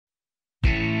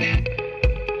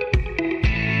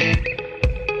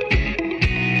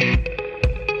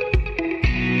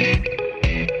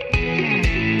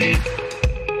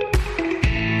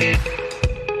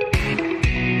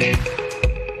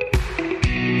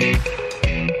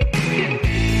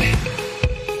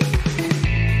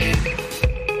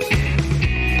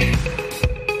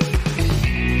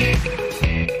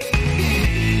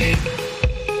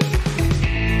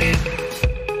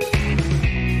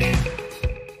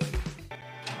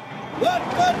Let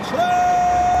the train!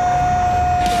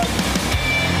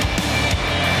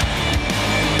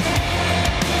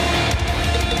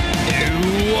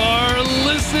 You are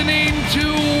listening to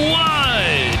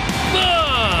What the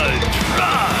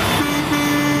Truck.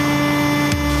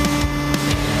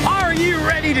 Are you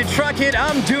ready to truck it?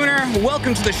 I'm Dooner.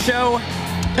 Welcome to the show.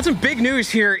 Got some big news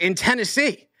here in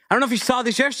Tennessee. I don't know if you saw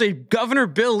this yesterday. Governor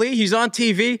Bill Lee, he's on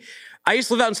TV. I used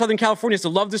to live out in Southern California. I used to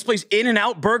love this place,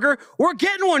 In-N-Out Burger. We're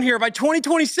getting one here. By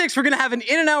 2026, we're going to have an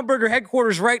In-N-Out Burger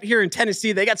headquarters right here in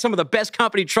Tennessee. They got some of the best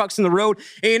company trucks in the road.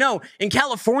 And you know, in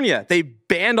California, they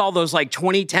banned all those like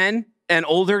 2010 and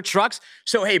older trucks.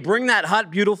 So, hey, bring that hot,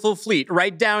 beautiful fleet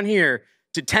right down here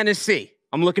to Tennessee.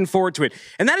 I'm looking forward to it.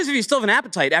 And that is if you still have an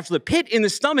appetite after the pit in the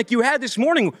stomach you had this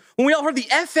morning when we all heard the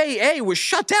FAA was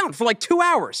shut down for like 2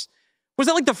 hours. Was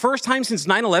that like the first time since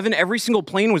 9/11 every single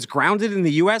plane was grounded in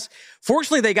the U.S.?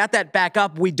 Fortunately, they got that back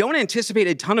up. We don't anticipate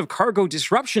a ton of cargo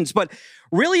disruptions, but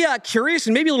really curious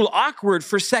and maybe a little awkward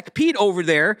for Sec Pete over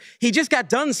there. He just got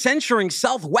done censuring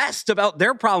Southwest about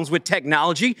their problems with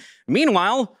technology.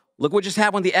 Meanwhile, look what just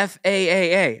happened with the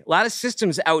FAA. A lot of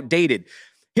systems outdated.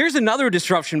 Here's another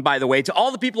disruption, by the way, to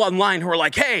all the people online who are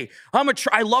like, hey,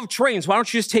 I love trains. Why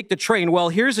don't you just take the train? Well,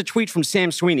 here's a tweet from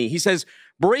Sam Sweeney. He says,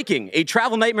 breaking, a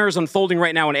travel nightmare is unfolding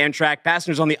right now on Amtrak.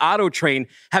 Passengers on the auto train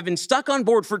have been stuck on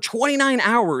board for 29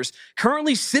 hours,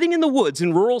 currently sitting in the woods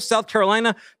in rural South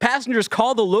Carolina. Passengers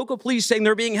call the local police saying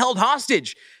they're being held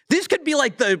hostage. This could be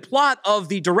like the plot of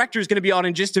the director's going to be on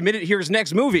in just a minute. Here's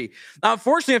next movie.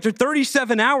 Fortunately, after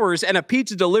 37 hours and a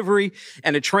pizza delivery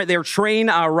and their train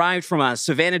arrived from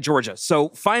Savannah, Georgia. So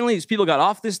finally, these people got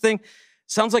off this thing.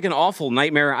 Sounds like an awful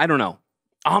nightmare. I don't know.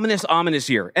 Ominous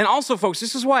year. And also, folks,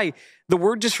 this is why the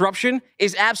word disruption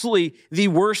is absolutely the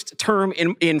worst term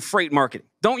in freight marketing.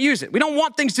 Don't use it. We don't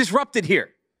want things disrupted here.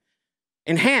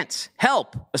 Enhance,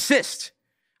 help, assist.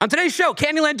 On today's show,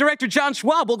 Candyland director John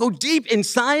Swab will go deep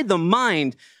inside the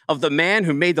mind of the man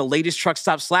who made the latest truck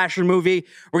stop slasher movie.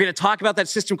 We're going to talk about that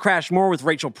system crash more with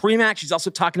Rachel Premack. She's also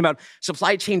talking about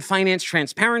supply chain finance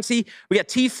transparency. We got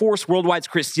TForce Worldwide's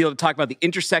Chris Steele to talk about the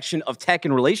intersection of tech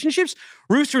and relationships.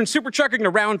 Rooster and Supertruck are going to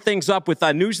round things up with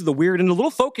news of the weird and a little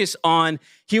focus on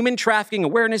Human Trafficking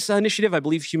Awareness Initiative. I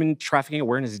believe Human Trafficking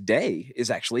Awareness Day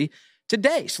is actually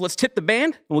today. So let's tip the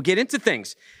band and we'll get into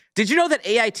things. Did you know that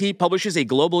AIT publishes a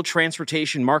global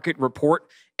transportation market report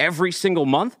every single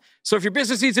month? So if your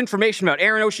business needs information about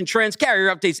air and ocean trends,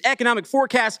 carrier updates, economic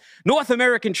forecasts, North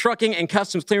American trucking, and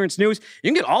customs clearance news, you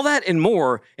can get all that and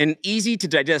more in an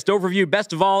easy-to-digest overview.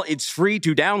 Best of all, it's free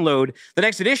to download. The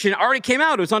next edition already came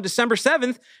out. It was on December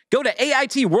 7th. Go to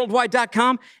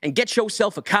AITworldwide.com and get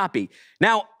yourself a copy.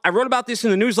 Now, I wrote about this in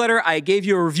the newsletter. I gave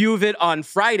you a review of it on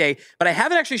Friday, but I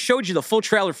haven't actually showed you the full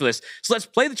trailer for this. So let's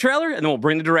play the trailer, and then we'll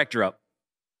bring the director up.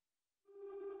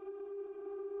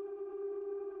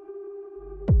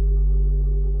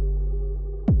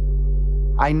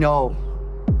 I know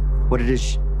what it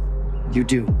is you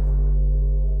do.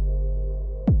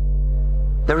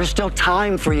 There is still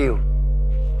time for you.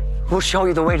 We'll show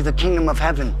you the way to the kingdom of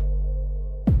heaven.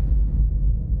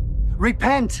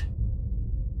 Repent,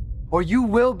 or you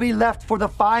will be left for the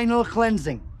final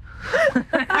cleansing.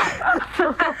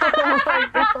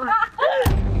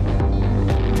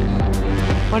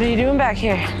 What are you doing back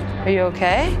here? Are you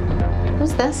okay?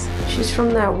 Who's this? She's from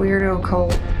that weirdo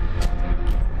cult.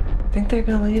 I think they're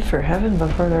gonna leave for heaven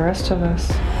before the rest of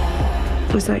us.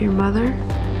 Was that your mother?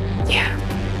 Yeah.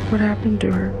 What happened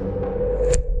to her?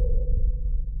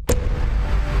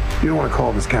 You don't want to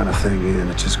call this kind of thing in.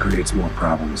 It just creates more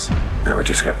problems. Now we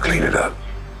just got to clean it up.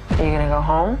 Are you gonna go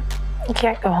home? You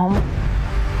can't go home.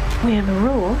 We have a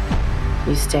rule.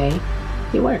 You stay,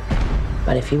 you work.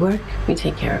 But if you work, we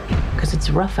take care of you. Because it's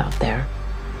rough out there.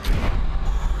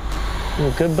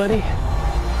 You good, buddy?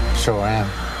 Sure am.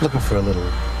 Looking for a little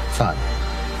fun.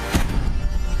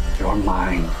 Your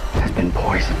mind has been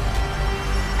poisoned,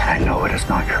 and I know it is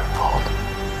not your fault.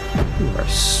 You are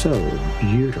so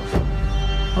beautiful.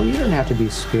 Oh, you don't have to be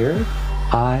scared.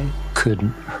 I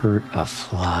couldn't hurt a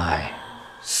fly.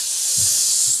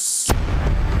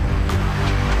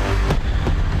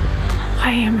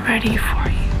 I am ready for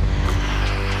you.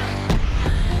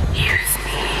 Use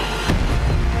me.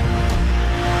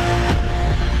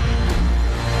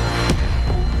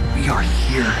 We are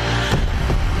here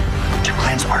to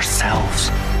cleanse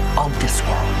ourselves of this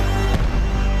world.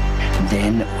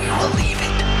 Then we will leave it.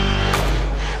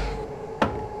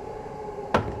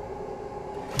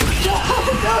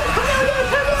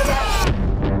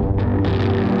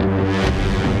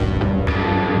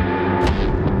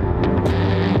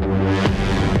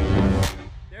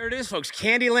 folks,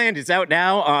 Candyland is out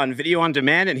now on video on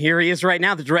demand, and here he is right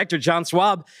now, the director, John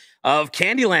Swab of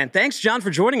Candyland. Thanks, John, for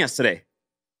joining us today.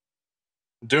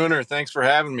 Dooner, thanks for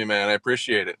having me, man. I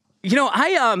appreciate it. You know,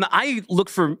 I look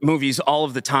for movies all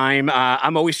of the time.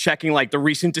 I'm always checking like the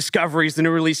recent discoveries, the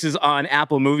new releases on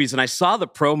Apple Movies, and I saw the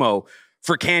promo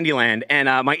for Candyland, and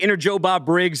my inner Joe Bob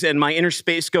Briggs and my inner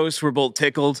Space Ghost were both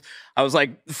tickled. I was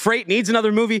like, Freight needs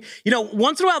another movie. You know,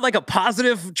 once in a while, like a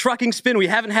positive trucking spin. We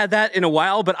haven't had that in a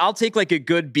while, but I'll take like a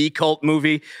good B-cult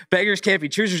movie. Beggars can't be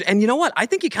choosers. And you know what? I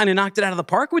think you kind of knocked it out of the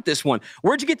park with this one.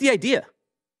 Where'd you get the idea?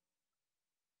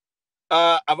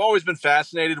 I've always been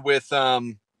fascinated with,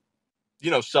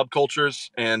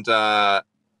 subcultures, and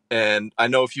I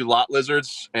know a few lot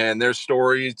lizards, and their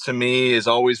story to me is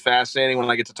always fascinating when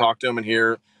I get to talk to them and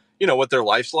hear, what their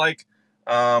life's like.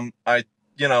 I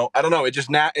don't know.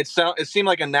 It seemed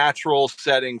like a natural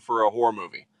setting for a horror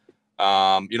movie.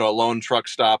 A lone truck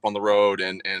stop on the road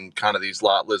and kind of these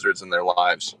lot lizards in their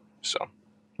lives. So.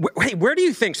 Hey, where do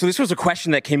you think, so this was a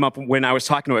question that came up when I was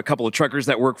talking to a couple of truckers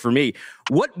that work for me.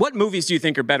 What movies do you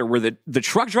think are better? Were the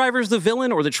truck drivers the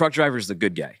villain or the truck drivers the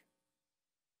good guy?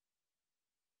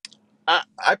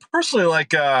 I personally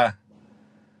like, I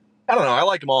don't know. I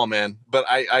like them all, man. But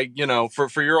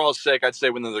for your all's sake, I'd say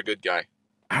when they're the good guy.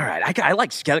 All right. I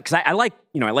like, because I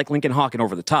like Lincoln Hawk and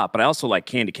Over the Top, but I also like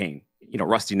Candy Cane,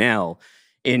 Rusty Nail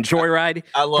in Joyride.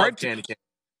 I love Candy Cane.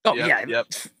 Oh, yep.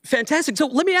 Fantastic. So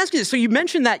let me ask you this. So you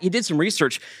mentioned that you did some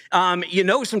research. Some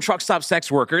truck stop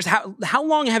sex workers. How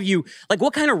long have you,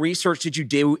 what kind of research did you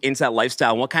do into that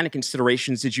lifestyle? And what kind of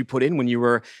considerations did you put in when you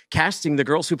were casting the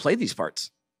girls who played these parts?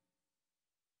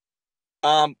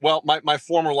 Well, my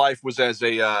former life was as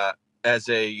a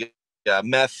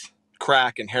meth,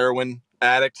 crack, and heroin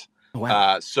addict. Oh,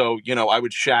 wow. So I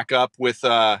would shack up with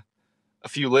a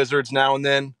few lizards now and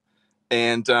then.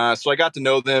 And so I got to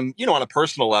know them, on a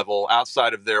personal level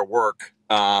outside of their work.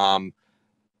 And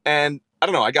I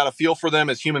don't know, I got a feel for them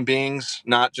as human beings,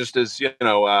 not just as,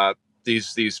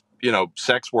 these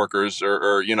sex workers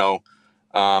or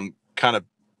kind of,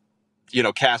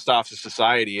 cast off to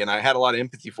society. And I had a lot of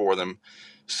empathy for them.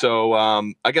 So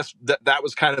I guess that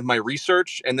was kind of my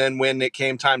research. And then when it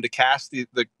came time to cast the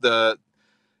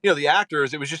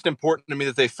actors, it was just important to me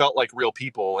that they felt like real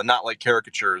people and not like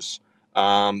caricatures.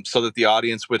 So that the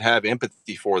audience would have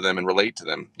empathy for them and relate to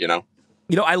them,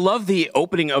 I love the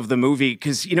opening of the movie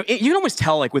because, you can almost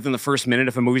tell within the first minute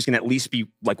if a movie's going to at least be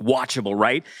watchable,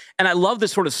 right? And I love the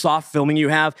sort of soft filming you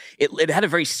have. It had a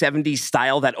very 70s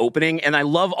style, that opening. And I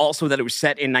love also that it was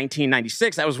set in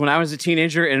 1996. That was when I was a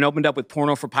teenager, and it opened up with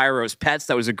Porno for Pyro's Pets.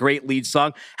 That was a great lead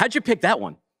song. How'd you pick that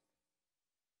one?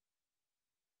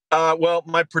 Well,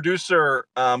 my producer,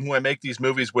 who I make these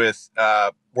movies with,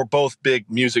 we're both big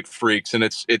music freaks, and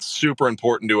it's super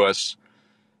important to us.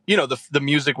 The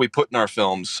music we put in our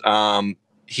films.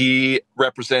 He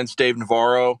represents Dave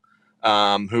Navarro,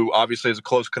 who obviously has a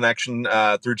close connection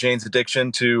through Jane's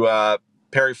Addiction to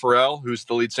Perry Farrell, who's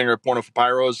the lead singer of Porno for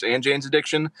Pyros and Jane's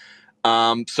Addiction.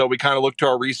 So we kind of looked to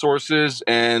our resources,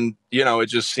 and it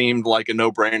just seemed like a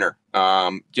no-brainer.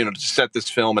 To set this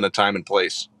film in a time and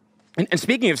place. And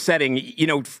speaking of setting,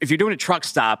 if you're doing a truck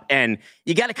stop, and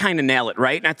you got to kind of nail it,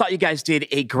 right? And I thought you guys did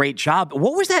a great job.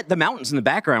 What was that, the mountains in the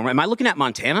background? Am I looking at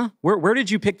Montana? Where did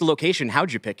you pick the location?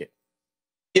 How'd you pick it?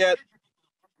 Yeah,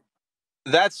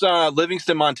 that's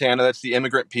Livingston, Montana. That's the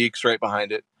Immigrant Peaks right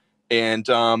behind it. And,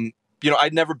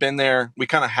 I'd never been there. We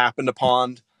kind of happened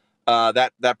upon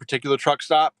that particular truck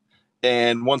stop.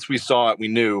 And once we saw it, we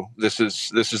knew this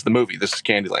is the movie. This is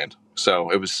Candyland. So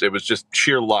it was just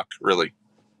sheer luck, really.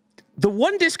 The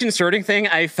one disconcerting thing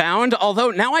I found,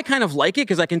 although now I kind of like it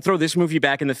because I can throw this movie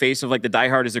back in the face of the Die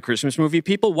Hard as a Christmas movie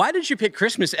people. Why did you pick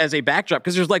Christmas as a backdrop?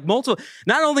 Because there's multiple,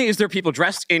 not only is there people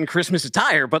dressed in Christmas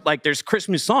attire, but there's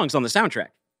Christmas songs on the soundtrack.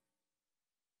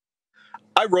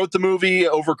 I wrote the movie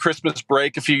over Christmas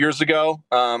break a few years ago.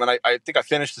 And I think I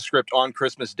finished the script on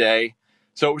Christmas Day.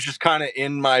 So it was just kind of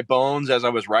in my bones as I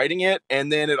was writing it.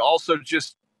 And then it also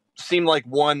just seemed like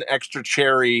one extra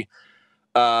cherry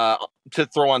to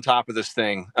throw on top of this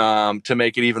thing, to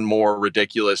make it even more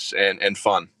ridiculous and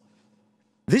fun.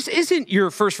 This isn't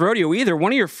your first rodeo either.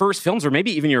 One of your first films, or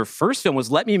maybe even your first film,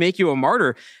 was Let Me Make You a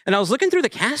Martyr. And I was looking through the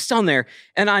cast on there,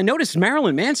 and I noticed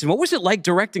Marilyn Manson. What was it like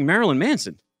directing Marilyn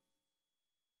Manson?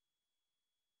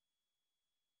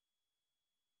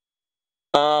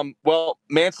 Well,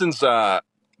 Manson's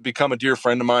become a dear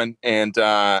friend of mine, and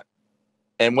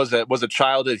was a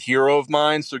childhood hero of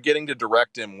mine. So getting to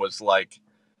direct him was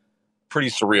pretty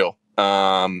surreal.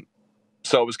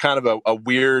 So it was kind of a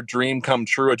weird dream come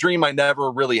true, a dream I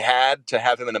never really had, to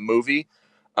have him in a movie.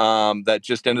 that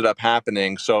just ended up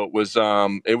happening. So it was a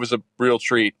real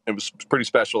treat. It was a pretty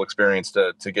special experience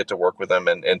to get to work with him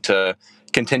and to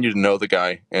continue to know the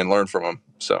guy and learn from him.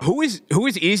 So who is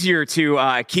easier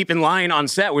to keep in line on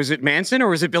set? Was it Manson or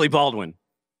was it Billy Baldwin?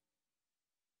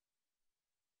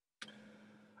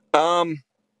 That's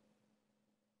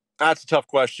a tough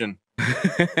question.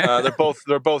 They're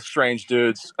both strange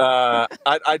dudes.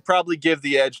 I'd probably give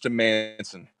the edge to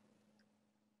Manson.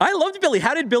 I loved Billy.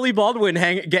 How did Billy Baldwin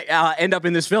end up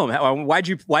in this film? Why'd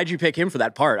you pick him for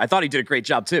that part? I thought he did a great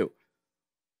job too.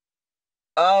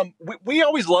 We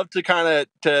always love to kind of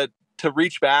to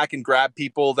reach back and grab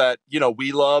people that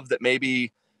we love that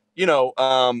maybe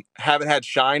haven't had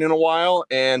shine in a while,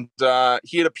 and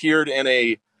he had appeared in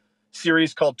a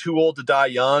series called Too Old to Die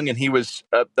Young, and he was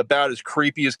about as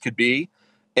creepy as could be.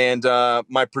 And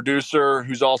my producer,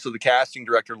 who's also the casting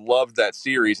director, loved that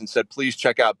series and said, please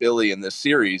check out Billy in this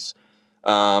series.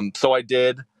 So I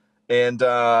did. And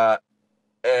I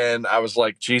was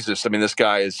like, Jesus, I mean, this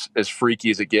guy is as freaky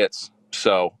as it gets.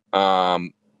 So,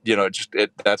 that's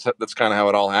kind of how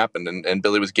it all happened. And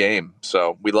Billy was game.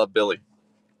 So we love Billy.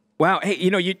 Wow. Hey,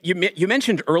 you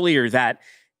mentioned earlier that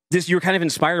you were kind of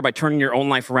inspired by turning your own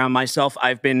life around. Myself,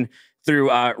 I've been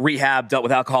through rehab, dealt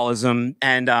with alcoholism,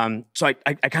 and so I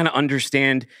kind of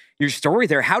understand your story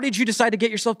there. How did you decide to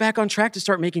get yourself back on track to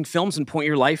start making films and point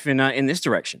your life in this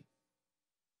direction?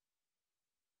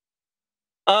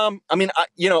 I mean,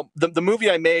 the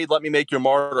movie I made, Let Me Make Your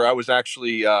Martyr, I was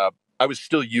actually I was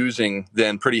still using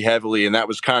then pretty heavily, and that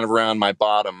was kind of around my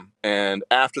bottom. And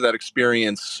after that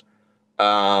experience,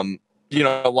 life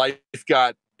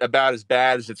got about as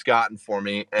bad as it's gotten for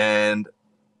me. And,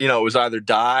 it was either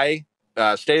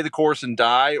stay the course and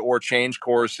die, or change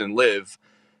course and live.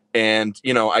 And,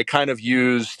 I kind of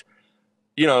used,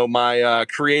 my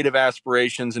creative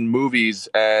aspirations in movies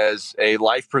as a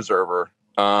life preserver.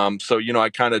 So, I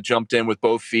kind of jumped in with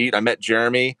both feet. I met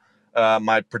Jeremy,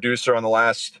 my producer on the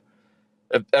last,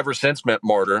 ever since met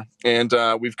Martyr. And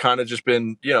we've kind of just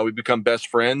been, we've become best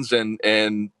friends and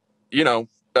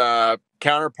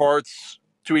counterparts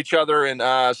to each other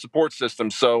and support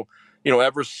systems. So,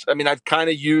 I've kind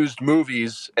of used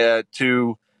movies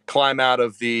to climb out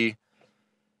of the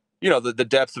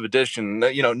depths of addiction,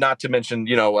 not to mention,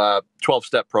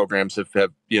 12-step programs have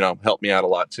helped me out a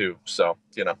lot too. So,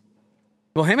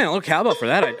 Well, hey man, look, cowbell for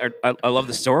that. I love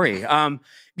the story. A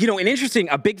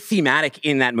big thematic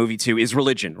in that movie too is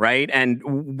religion, right?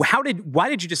 And why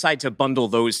did you decide to bundle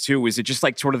those two? Is it just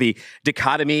like sort of the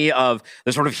dichotomy of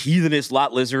the sort of heathenist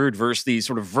lot lizard versus the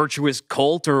sort of virtuous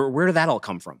cult, or where did that all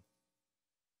come from?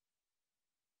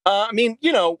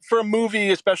 For a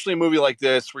movie, especially a movie like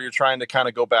this, where you're trying to kind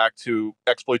of go back to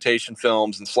exploitation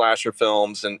films and slasher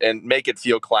films and make it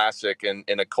feel classic and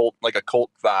in a cult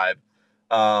vibe,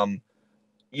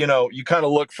 you kind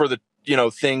of look for the,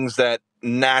 things that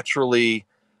naturally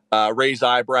raise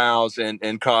eyebrows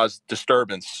and cause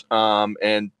disturbance.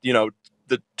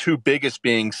 The two biggest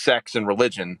being sex and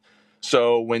religion.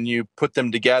 So when you put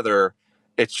them together,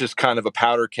 it's just kind of a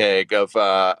powder keg of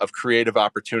creative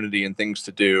opportunity and things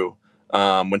to do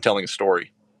when telling a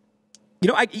story.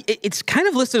 It's kind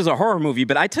of listed as a horror movie,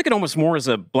 but I took it almost more as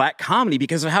a black comedy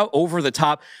because of how over the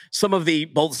top some of the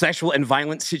both sexual and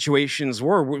violent situations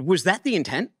were. Was that the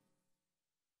intent?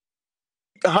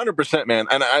 100%, man.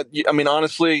 And I mean,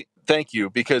 honestly, thank you,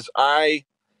 because a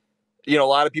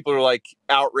lot of people are like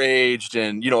outraged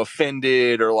and,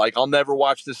 offended or like, I'll never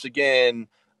watch this again.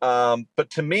 But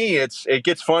to me, it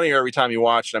gets funnier every time you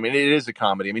watch it. I mean, it is a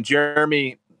comedy. I mean,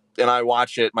 Jeremy and I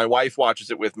watch it. My wife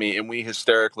watches it with me and we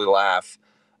hysterically laugh.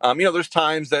 There's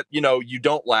times that, you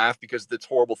don't laugh because it's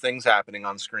horrible things happening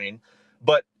on screen,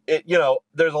 but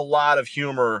there's a lot of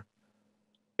humor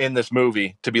in this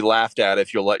movie to be laughed at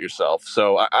if you'll let yourself.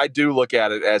 So I do look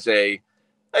at it as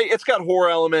it's got horror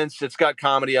elements, it's got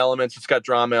comedy elements, it's got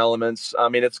drama elements. I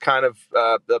mean, it's kind of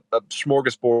a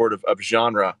smorgasbord of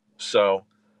genre. So,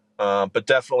 but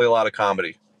definitely a lot of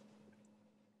comedy.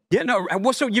 Yeah, no.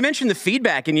 Well, so you mentioned the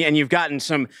feedback, and you've gotten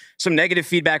some negative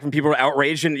feedback from people who are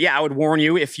outraged. And yeah, I would warn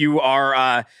you, if you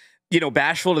are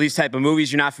bashful to these type of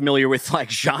movies, you're not familiar with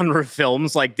like genre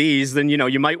films like these, then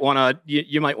you might want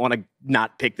to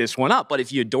not pick this one up. But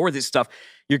if you adore this stuff,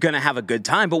 you're going to have a good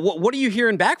time. But what are you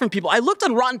hearing back from people? I looked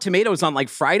on Rotten Tomatoes on like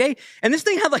Friday, and this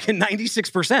thing had like a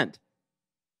 96%.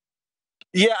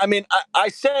 Yeah, I mean, I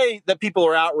say that people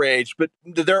are outraged, but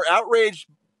they're outraged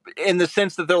in the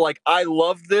sense that they're like, I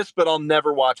love this, but I'll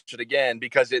never watch it again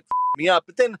because it me up.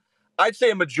 But then I'd say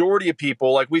a majority of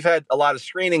people, like we've had a lot of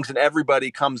screenings and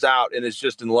everybody comes out and is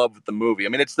just in love with the movie. I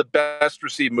mean, it's the best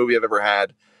received movie I've ever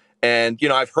had. And,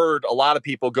 I've heard a lot of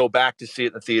people go back to see it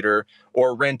in the theater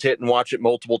or rent it and watch it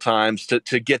multiple times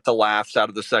to get the laughs out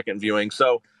of the second viewing.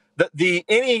 So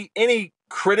any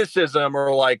criticism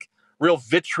or like real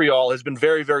vitriol has been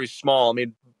very, very small. I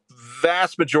mean,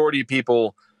 vast majority of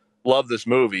people love this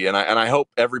movie, and I hope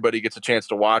everybody gets a chance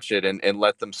to watch it and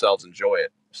let themselves enjoy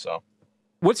it. So,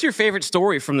 what's your favorite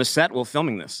story from the set while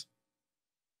filming this?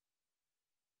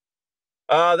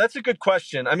 That's a good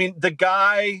question. I mean, the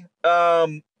guy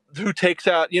who takes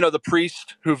out, the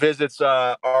priest who visits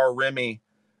our Remy,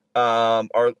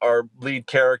 our lead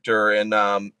character,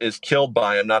 and is killed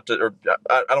by him. I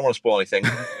don't want to spoil anything.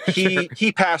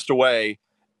 He passed away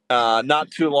not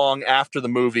too long after the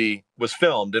movie was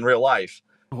filmed in real life.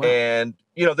 Wow. And,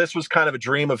 this was kind of a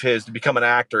dream of his to become an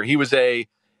actor. He was a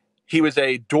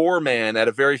doorman at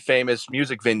a very famous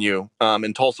music venue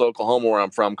in Tulsa, Oklahoma, where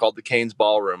I'm from, called the Cain's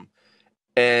Ballroom.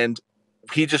 And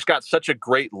he just got such a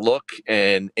great look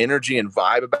and energy and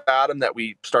vibe about him that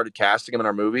we started casting him in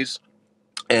our movies.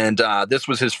 And this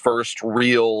was his first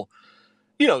real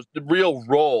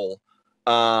role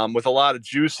with a lot of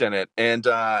juice in it. And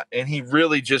he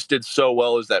really just did so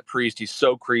well as that priest. He's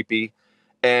so creepy.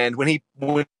 And when he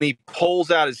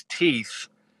pulls out his teeth,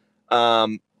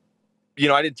 I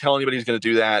didn't tell anybody he was going to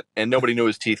do that, and nobody knew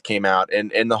his teeth came out,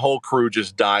 and the whole crew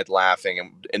just died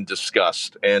laughing in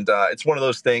disgust. And it's one of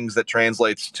those things that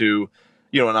translates to,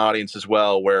 an audience as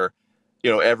well, where,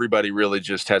 everybody really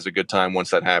just has a good time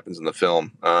once that happens in the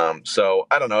film. So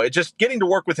I don't know, it just getting to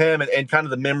work with him and kind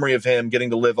of the memory of him getting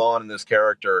to live on in this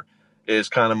character is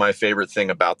kind of my favorite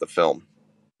thing about the film.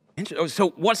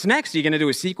 So what's next? Are you going to do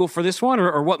a sequel for this one,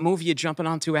 or what movie are you jumping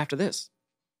onto after this?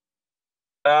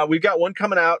 We've got one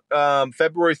coming out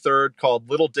February 3rd called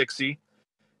Little Dixie.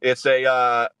 It's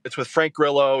with Frank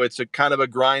Grillo. It's a kind of a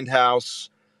grindhouse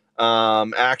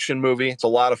action movie. It's a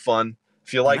lot of fun.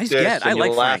 If you like nice this, get. I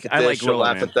like Frank. I like Grillo, you'll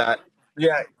laugh at that.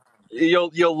 Yeah,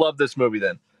 you'll love this movie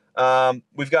then.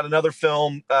 We've got another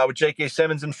film with J.K.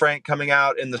 Simmons and Frank coming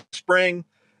out in the spring,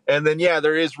 and then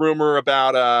there is rumor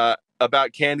about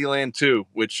Candyland 2,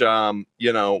 which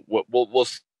we'll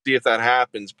see if that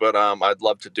happens, but I'd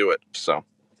love to do it. So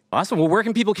awesome. Well, where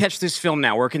can people catch this film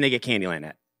now? Where can they get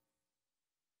Candyland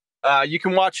at? You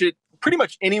can watch it pretty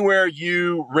much anywhere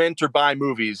you rent or buy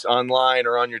movies, online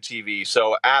or on your TV.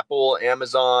 So Apple,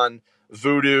 Amazon,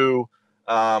 Vudu,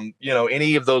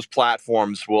 any of those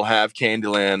platforms will have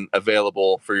Candyland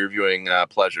available for your viewing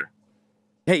pleasure.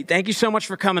 Hey, thank you so much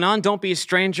for coming on. Don't be a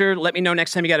stranger. Let me know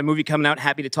next time you got a movie coming out.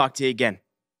 Happy to talk to you again.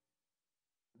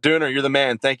 Dooner, you're the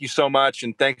man. Thank you so much.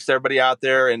 And thanks to everybody out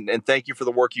there. And thank you for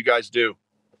the work you guys do.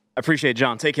 I appreciate it,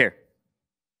 John. Take care.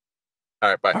 All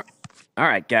right, bye. All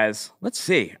right, guys. Let's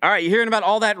see. All right, you hearing about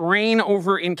all that rain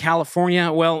over in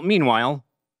California? Well, meanwhile,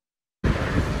 coming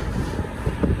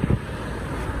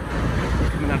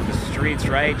out of the streets,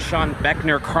 right? Sean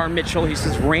Beckner, Carr Mitchell, he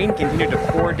says rain continued to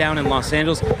pour down in Los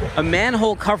Angeles. A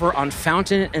manhole cover on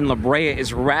Fountain and La Brea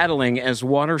is rattling as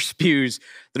water spews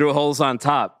through holes on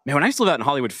top. Man, when I used to live out in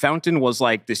Hollywood, Fountain was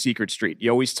like the secret street. You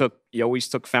always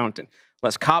took Fountain.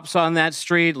 Less cops on that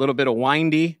street, a little bit of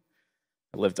windy.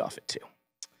 I lived off it too.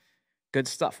 Good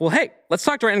stuff. Well, hey, let's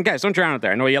talk to and guys, don't drown out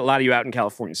there. I know a lot of you out in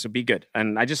California, so be good.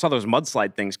 And I just saw those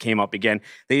mudslide things came up again.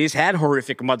 They just had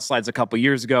horrific mudslides a couple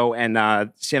years ago, and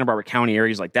Santa Barbara County,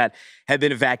 areas like that, have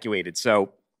been evacuated.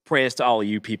 So prayers to all of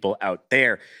you people out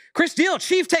there. Chris Steele,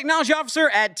 Chief Technology Officer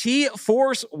at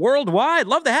TForce Worldwide.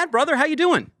 Love the hat, brother. How you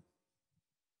doing?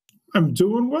 I'm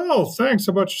doing well. Thanks.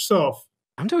 How about yourself?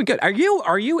 I'm doing good. Are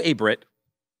you a Brit?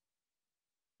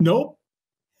 Nope.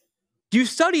 Did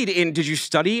you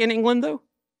study in England, though?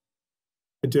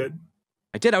 I did.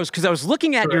 Because I was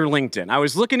looking at your LinkedIn. I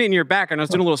was looking in your background. I was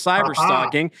doing a little cyber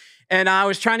stalking, and I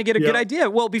was trying to get a good idea.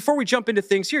 Well, before we jump into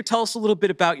things here, tell us a little bit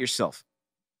about yourself.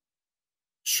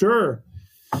 Sure.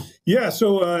 Yeah.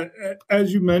 So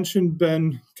as you mentioned,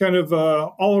 been kind of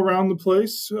all around the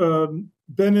place.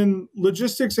 Been in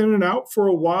logistics in and out for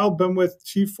a while. Been with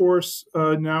TForce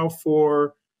now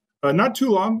for not too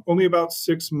long, only about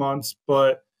 6 months,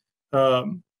 but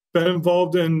been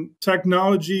involved in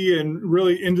technology and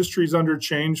really industries under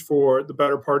change for the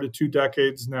better part of 2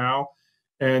 decades now,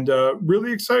 and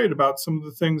really excited about some of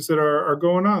the things that are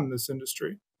going on in this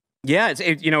industry. Yeah, it's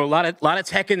a lot of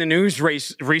tech in the news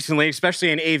recently,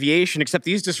 especially in aviation. Except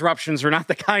these disruptions are not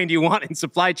the kind you want in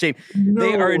supply chain. No,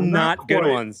 they are not good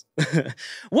ones.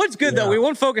 What's good though? We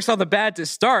won't focus on the bad to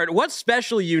start. What's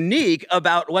special, unique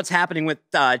about what's happening with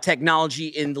technology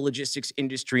in the logistics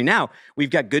industry now?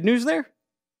 We've got good news there.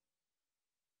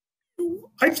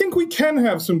 I think we can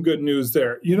have some good news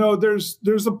there.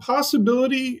 There's a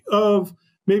possibility of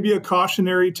maybe a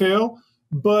cautionary tale,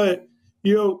 but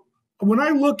when I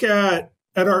look at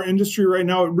our industry right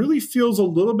now, it really feels a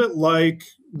little bit like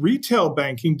retail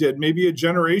banking did maybe a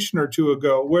generation or two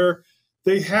ago, where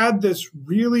they had this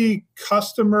really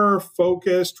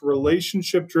customer-focused,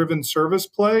 relationship-driven service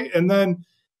play, and then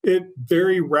it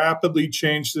very rapidly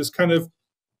changed this kind of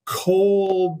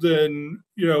cold and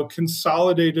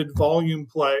consolidated volume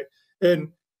play. And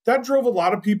that drove a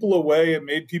lot of people away. It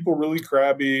made people really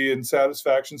crabby, and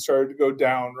satisfaction started to go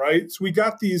down, right? So we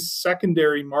got these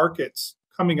secondary markets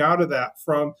coming out of that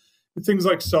from things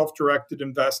like self-directed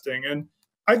investing. And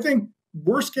I think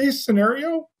worst case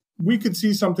scenario, we could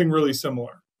see something really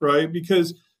similar, right?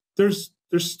 Because there's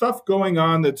stuff going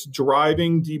on that's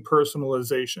driving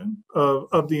depersonalization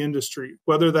of the industry,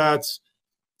 whether that's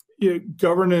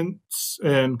governance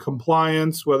and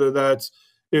compliance, whether that's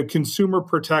consumer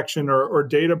protection or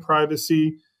data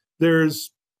privacy.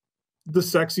 There's the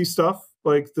sexy stuff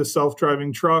like the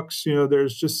self-driving trucks.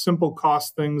 There's just simple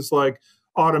cost things like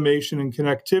automation and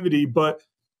connectivity. But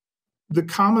the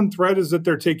common thread is that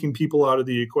they're taking people out of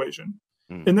the equation.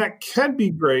 And that can be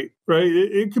great, right?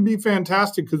 It could be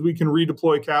fantastic because we can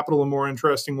redeploy capital in more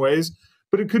interesting ways,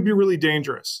 but it could be really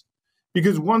dangerous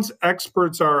because once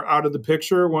experts are out of the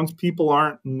picture, once people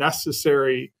aren't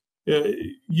necessary,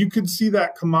 you could see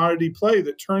that commodity play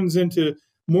that turns into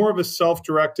more of a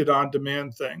self-directed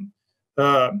on-demand thing.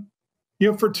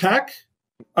 For tech,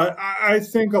 I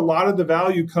think a lot of the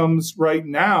value comes right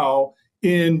now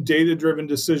in data-driven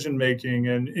decision-making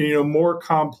and more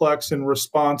complex and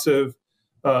responsive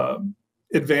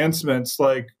advancements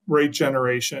like rate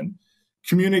generation,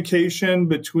 communication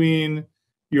between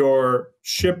your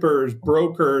shippers,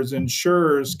 brokers,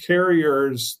 insurers,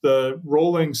 carriers, the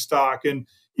rolling stock, and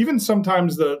even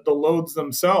sometimes the loads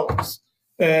themselves.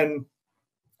 And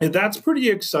that's pretty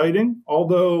exciting,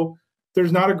 although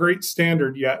there's not a great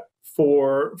standard yet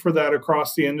for that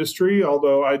across the industry,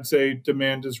 although I'd say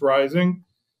demand is rising.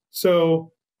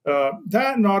 So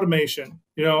that and automation,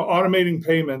 automating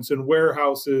payments and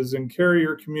warehouses and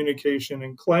carrier communication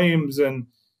and claims and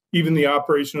even the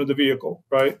operation of the vehicle,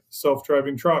 right?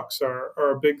 Self-driving trucks are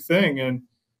a big thing. And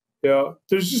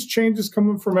there's just changes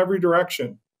coming from every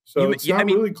direction. So it's not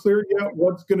really clear yet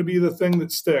what's going to be the thing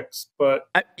that sticks, but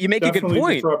you make a good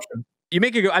point. Disruption. You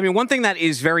make a good, one thing that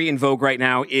is very in vogue right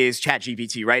now is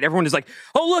ChatGPT, right? Everyone is like,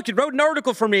 oh, look, it wrote an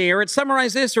article for me, or it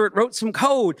summarized this, or it wrote some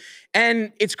code.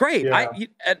 And it's great. Yeah.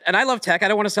 I love tech. I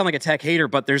don't want to sound like a tech hater,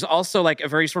 but there's also like a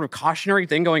very sort of cautionary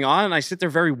thing going on. And I sit there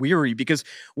very weary because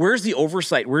where's the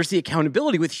oversight? Where's the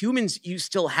accountability? With humans, you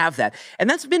still have that. And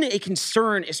that's been a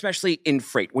concern, especially in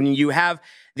freight. When you have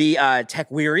the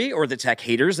tech weary or the tech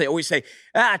haters, they always say,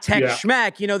 tech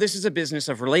schmack, this is a business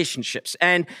of relationships.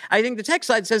 And I think the tech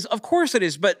side says, of course it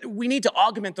is, but we need to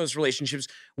augment those relationships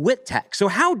with tech. So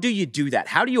how do you do that?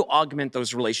 How do you augment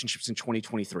those relationships in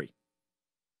 2023?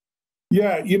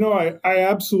 Yeah, I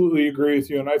absolutely agree with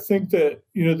you. And I think that,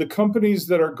 the companies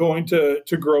that are going to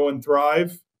grow and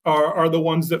thrive are the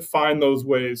ones that find those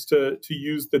ways to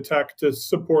use the tech to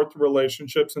support the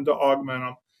relationships and to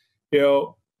augment them.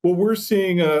 What we're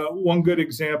seeing, one good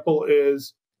example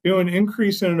is, an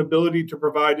increase in an ability to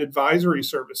provide advisory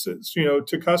services,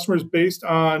 to customers based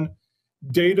on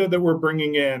data that we're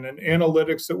bringing in and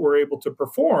analytics that we're able to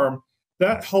perform.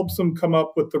 That helps them come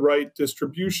up with the right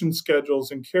distribution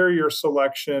schedules and carrier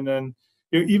selection and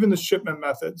even the shipment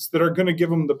methods that are going to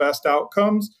give them the best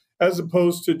outcomes as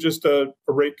opposed to just a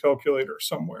rate calculator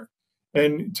somewhere.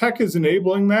 And tech is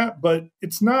enabling that, but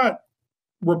it's not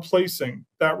replacing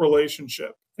that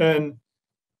relationship. And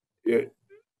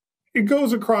it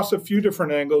goes across a few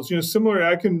different angles. Similarly,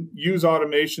 I can use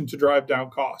automation to drive down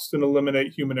costs and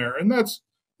eliminate human error. And that's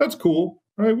cool,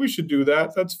 right? We should do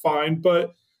that. That's fine.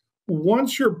 But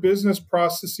once your business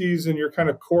processes and your kind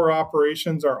of core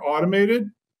operations are automated,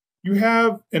 you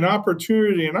have an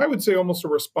opportunity, and I would say almost a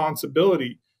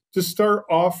responsibility, to start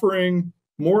offering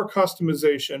more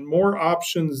customization, more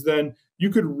options than you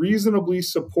could reasonably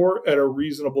support at a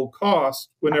reasonable cost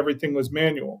when everything was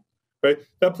manual, right?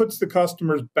 That puts the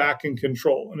customers back in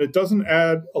control, and it doesn't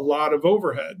add a lot of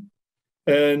overhead.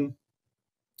 And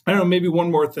I don't know, maybe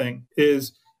one more thing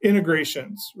is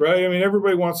integrations, right?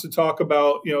 Everybody wants to talk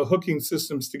about, hooking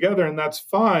systems together, and that's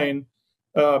fine.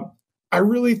 I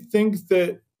really think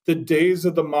that the days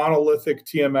of the monolithic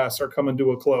TMS are coming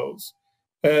to a close.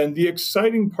 And the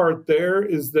exciting part there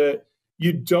is that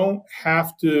you don't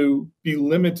have to be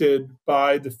limited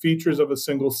by the features of a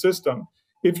single system.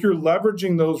 If you're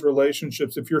leveraging those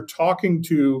relationships, if you're talking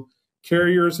to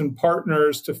carriers and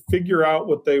partners to figure out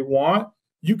what they want,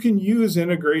 you can use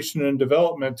integration and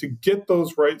development to get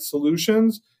those right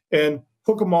solutions and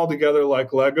hook them all together like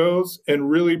Legos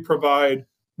and really provide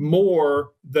more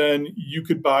than you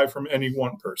could buy from any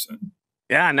one person.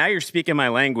 Yeah, now you're speaking my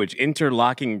language.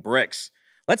 Interlocking bricks.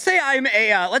 Let's say I'm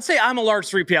a large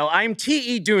 3PL. I'm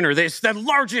TE Dooner, the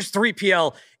largest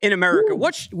 3PL in America.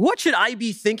 What should I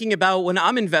be thinking about when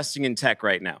I'm investing in tech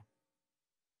right now?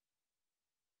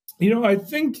 I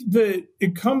think that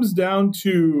it comes down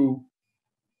to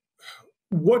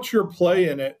what your play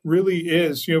in it really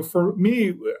is. For me,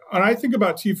 when I think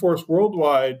about TForce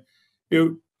Worldwide,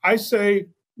 I say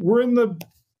we're in the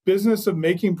business of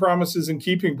making promises and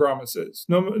keeping promises.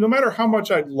 No matter how much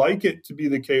I'd like it to be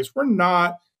the case, we're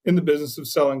not in the business of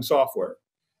selling software.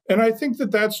 And I think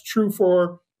that that's true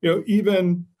for,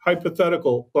 even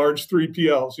hypothetical large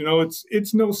 3PLs.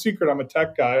 It's no secret I'm a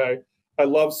tech guy. I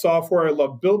love software. I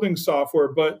love building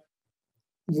software, but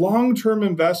long-term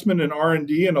investment in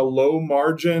R&D in a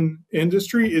low-margin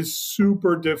industry is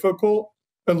super difficult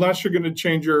unless you're going to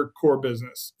change your core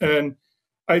business. And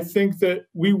I think that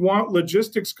we want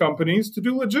logistics companies to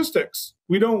do logistics.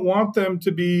 We don't want them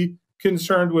to be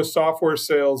concerned with software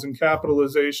sales and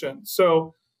capitalization.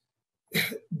 So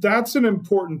that's an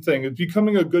important thing, is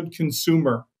becoming a good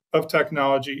consumer of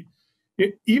technology.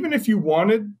 Even if you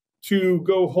wanted to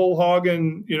go whole hog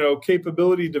in,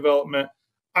 capability development,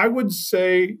 I would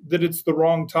say that it's the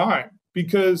wrong time,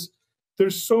 because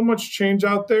there's so much change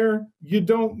out there. You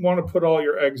don't want to put all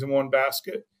your eggs in one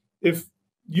basket. If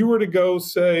you were to go,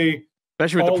 say,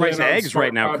 especially with the price of eggs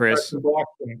right now, Chris.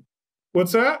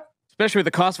 What's that? Especially with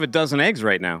the cost of a dozen eggs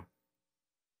right now.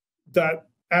 That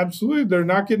absolutely, they're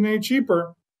not getting any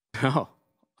cheaper. Oh, I'll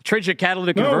trade you a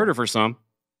catalytic converter for some.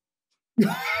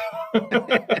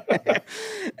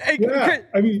 Hey, yeah,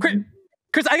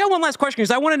 Chris, I got one last question,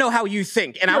 because I want to know how you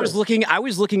think. And sure. I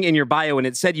was looking in your bio, and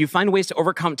it said you find ways to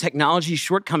overcome technology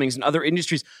shortcomings in other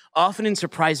industries, often in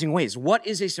surprising ways. What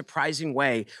is a surprising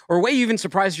way, or a way you even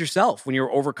surprised yourself when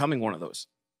you're overcoming one of those?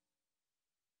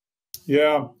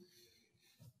 Yeah.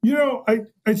 I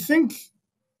think,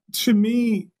 to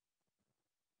me,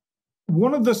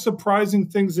 one of the surprising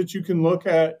things that you can look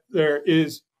at there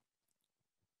is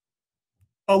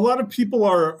a lot of people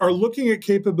are looking at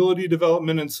capability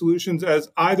development and solutions as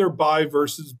either buy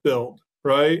versus build,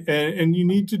 right? And you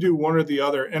need to do one or the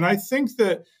other. And I think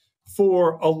that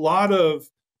for a lot of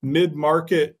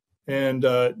mid-market and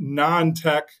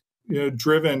non-tech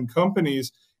driven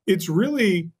companies, it's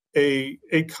really a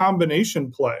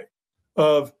combination play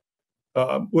of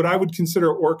what I would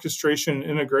consider orchestration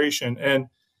and integration. And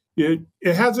it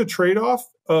has a trade-off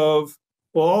of,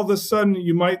 well, all of a sudden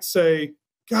you might say,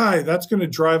 guy, that's going to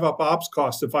drive up ops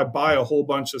costs if I buy a whole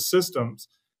bunch of systems.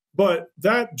 But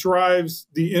that drives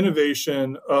the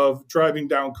innovation of driving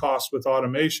down costs with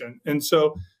automation. And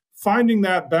so finding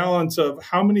that balance of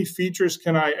how many features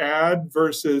can I add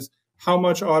versus how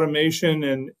much automation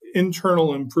and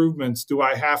internal improvements do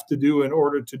I have to do in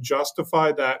order to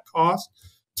justify that cost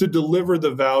to deliver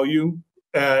the value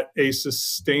at a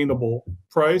sustainable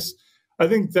price. I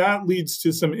think that leads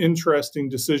to some interesting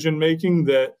decision making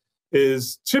that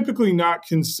is typically not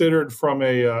considered from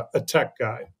a tech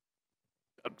guy.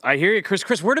 I hear you, Chris.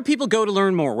 Chris, where do people go to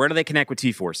learn more? Where do they connect with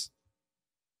TForce?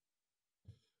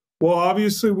 Well,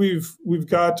 obviously, we've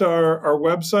got our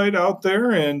website out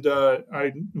there, and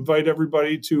I invite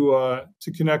everybody to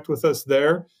connect with us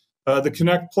there. The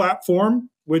Connect platform,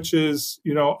 which is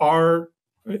our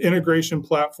integration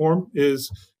platform, is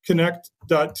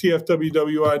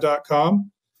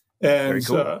connect.tfwwi.com. And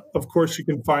cool. Of course, you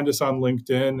can find us on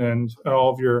LinkedIn and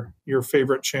all of your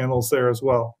favorite channels there as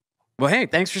well. Well, hey,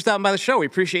 thanks for stopping by the show. We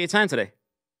appreciate your time today.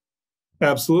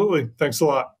 Absolutely. Thanks a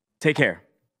lot. Take care.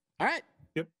 All right.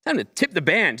 Yep. Time to tip the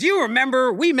band. Do you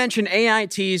remember we mentioned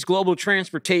AIT's Global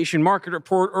Transportation Market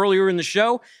Report earlier in the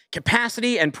show?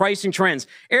 Capacity and pricing trends,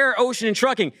 air, ocean, and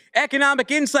trucking, economic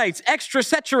insights,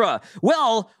 etc.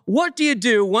 Well, what do you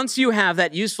do once you have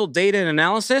that useful data and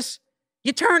analysis?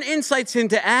 You turn insights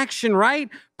into action, right?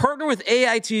 Partner with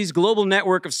AIT's global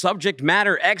network of subject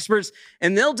matter experts,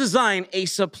 and they'll design a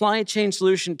supply chain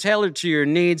solution tailored to your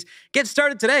needs. Get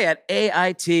started today at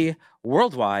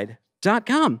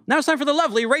AITworldwide.com. Now it's time for the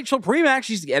lovely Rachel Premack.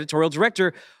 She's the editorial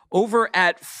director over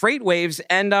at FreightWaves.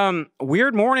 And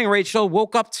weird morning, Rachel.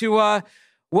 Woke up to all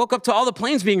the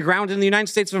planes being grounded in the United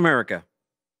States of America.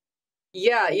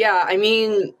 Yeah. I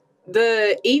mean,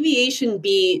 the aviation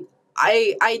beat.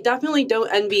 I definitely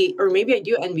don't envy, or maybe I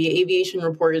do envy aviation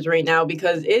reporters right now,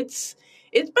 because it's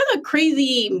been a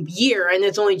crazy year and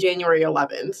it's only January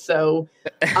 11th. So,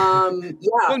 yeah.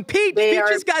 When Pete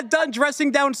just got done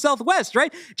dressing down Southwest,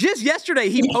 right? Just yesterday,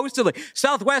 he posted, like,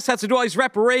 Southwest has to do all these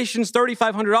reparations,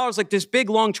 $3,500, like this big,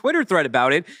 long Twitter thread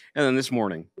about it. And then this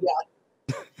morning. Yeah.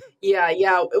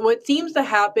 Yeah. What seems to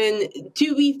happen,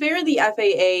 to be fair, the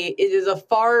FAA, it is a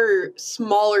far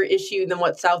smaller issue than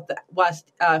what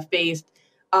Southwest faced.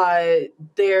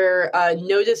 Their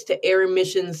notice to air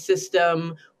emissions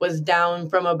system was down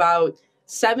from about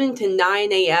 7 to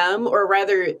 9 a.m., or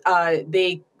rather,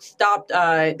 they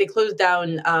closed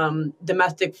down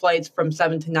domestic flights from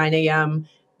 7 to 9 a.m.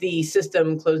 The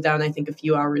system closed down, I think, a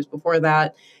few hours before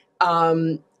that.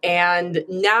 And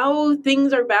now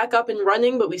things are back up and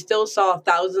running, but we still saw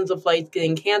thousands of flights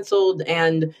getting canceled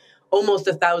and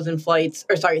thousands of flights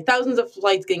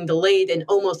getting delayed and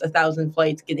almost 1,000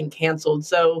 flights getting canceled.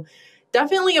 So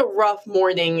definitely a rough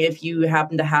morning if you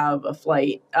happen to have a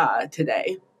flight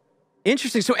today.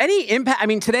 Interesting. So any impact, I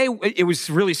mean, today it was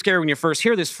really scary when you first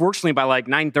hear this. Fortunately, by like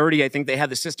 9:30, I think they had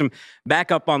the system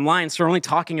back up online. So we're only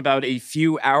talking about a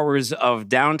few hours of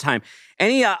downtime.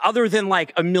 Any other than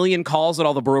like a million calls at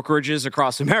all the brokerages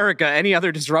across America, any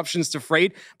other disruptions to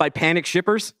freight by panic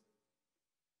shippers?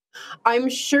 I'm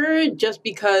sure just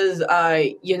because,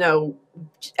 as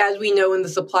we know in the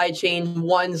supply chain,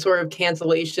 one sort of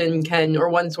cancellation or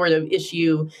one sort of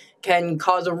issue can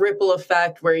cause a ripple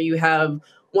effect where you have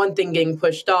one thing getting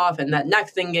pushed off and that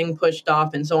next thing getting pushed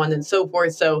off and so on and so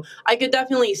forth. So I could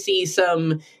definitely see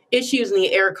some issues in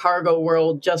the air cargo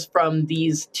world just from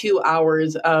these 2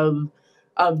 hours of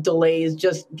delays,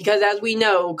 just because, as we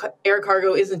know, air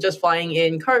cargo isn't just flying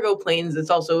in cargo planes, it's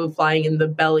also flying in the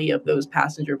belly of those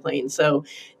passenger planes. So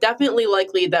definitely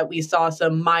likely that we saw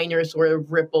some minor sort of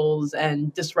ripples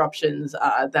and disruptions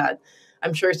that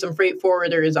I'm sure some freight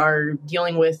forwarders are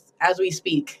dealing with as we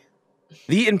speak.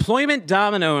 The employment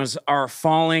dominoes are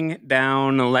falling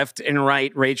down left and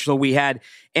right, Rachel. We had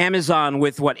Amazon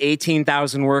with,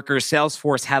 18,000 workers.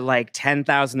 Salesforce had like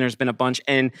 10,000. There's been a bunch.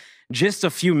 And just a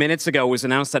few minutes ago, it was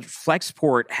announced that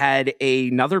Flexport had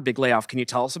another big layoff. Can you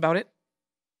tell us about it?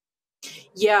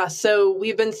 Yeah, so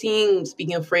we've been seeing,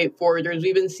 speaking of freight forwarders,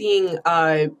 we've been seeing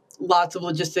lots of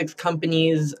logistics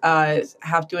companies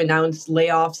have to announce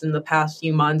layoffs in the past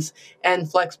few months. And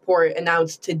Flexport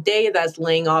announced today that's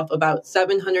laying off about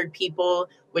 700 people,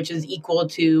 which is equal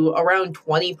to around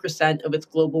 20% of its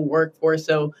global workforce.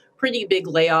 So pretty big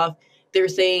layoff. They're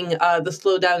saying the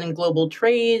slowdown in global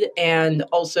trade and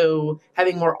also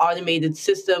having more automated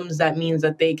systems. That means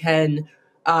that they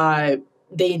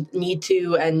need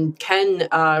to and can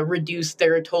reduce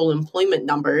their total employment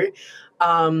number.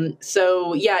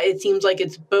 So yeah, it seems like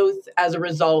it's both as a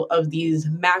result of these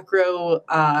macro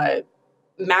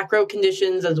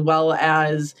conditions, as well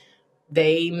as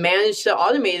they managed to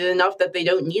automate it enough that they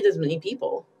don't need as many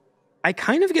people. I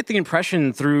kind of get the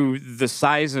impression through the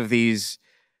size of these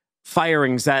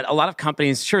firings that a lot of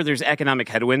companies, sure, there's economic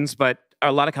headwinds, but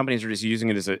a lot of companies are just using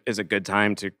it as a good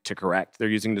time to correct. They're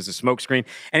using it as a smokescreen.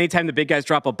 Anytime the big guys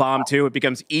drop a bomb, too, it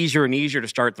becomes easier and easier to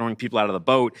start throwing people out of the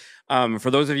boat. For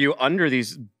those of you under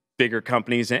these bigger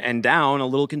companies and down, a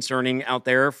little concerning out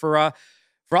there for all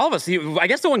of us. I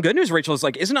guess the one good news, Rachel, is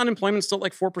like, isn't unemployment still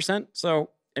like 4%? So,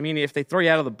 I mean, if they throw you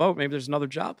out of the boat, maybe there's another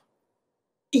job.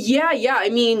 Yeah. I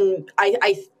mean,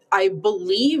 I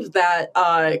believe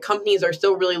that companies are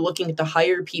still really looking to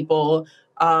hire people.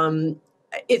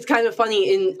 It's kind of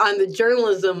funny on the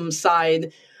journalism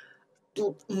side.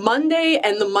 Monday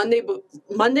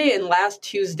and last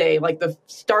Tuesday, like the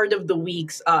start of the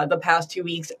weeks, the past 2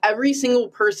 weeks, every single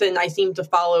person I seem to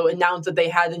follow announced that they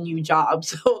had a new job.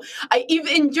 So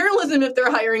even in journalism, if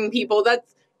they're hiring people,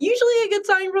 that's usually a good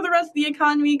sign for the rest of the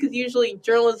economy, because usually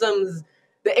journalism's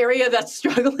the area that's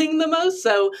struggling the most.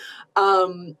 So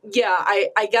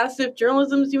I guess if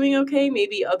journalism's doing okay,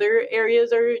 maybe other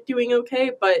areas are doing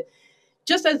okay. But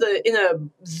just in a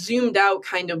zoomed out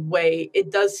kind of way,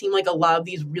 it does seem like a lot of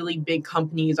these really big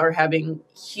companies are having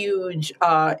huge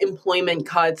employment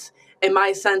cuts. And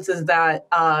my sense is that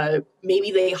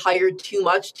maybe they hired too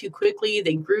much too quickly.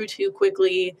 They grew too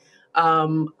quickly. A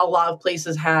lot of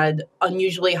places had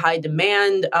unusually high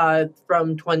demand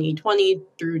from 2020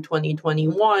 through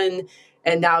 2021.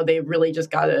 And now they've really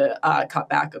just got to cut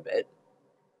back a bit.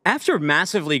 After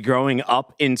massively growing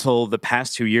up until the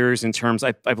past 2 years in terms,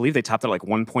 I believe they topped at like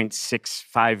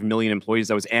 1.65 million employees.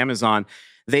 That was Amazon.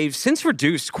 They've since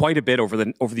reduced quite a bit over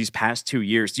these past 2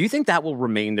 years. Do you think that will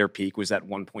remain their peak? Was that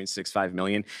 1.65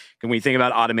 million? When we think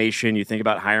about automation, you think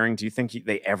about hiring, do you think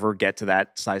they ever get to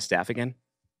that size staff again?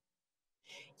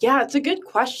 Yeah, it's a good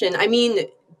question. I mean,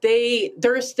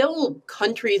 there are still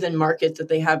countries and markets that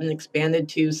they haven't expanded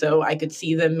to, so I could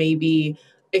see them maybe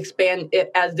expand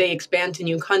it as they expand to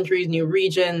new countries, new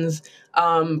regions.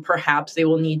 Perhaps they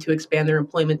will need to expand their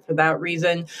employment for that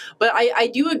reason. But I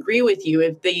do agree with you.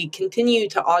 If they continue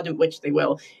to automate, which they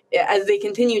will, as they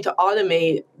continue to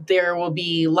automate, there will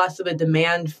be less of a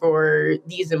demand for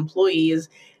these employees.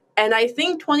 And I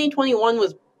think 2021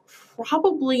 was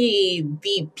probably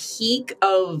the peak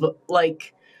of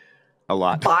like a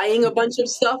lot buying a bunch of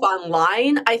stuff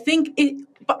online. I think it,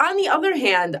 but on the other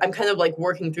hand, I'm kind of like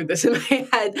working through this in my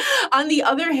head. On the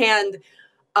other hand,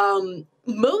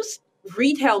 most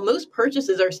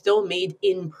purchases are still made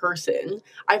in person.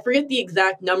 I forget the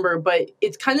exact number, but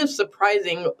it's kind of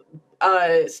surprising.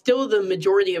 Still, the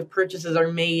majority of purchases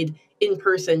are made in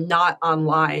person, not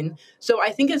online. So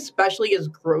I think especially as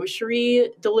grocery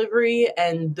delivery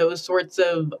and those sorts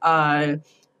of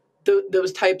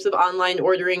those types of online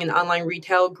ordering and online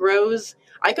retail grows,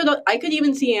 I could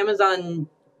even see Amazon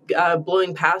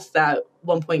blowing past that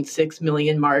 1.6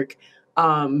 million mark,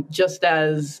 just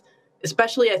as,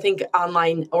 especially I think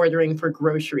online ordering for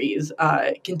groceries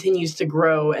continues to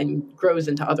grow and grows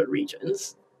into other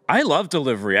regions. I love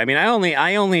delivery. I mean,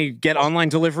 I only get online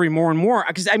delivery more and more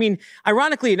because, I mean,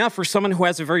 ironically enough, for someone who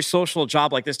has a very social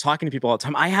job like this, talking to people all the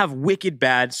time, I have wicked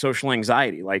bad social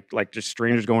anxiety, like just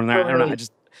strangers going in there. I don't know.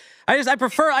 I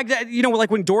prefer, you know,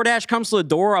 like when DoorDash comes to the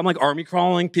door, I'm like army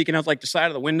crawling, peeking out like the side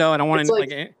of the window. I don't want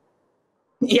to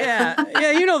yeah,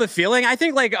 you know the feeling. I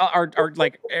think like our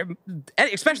like,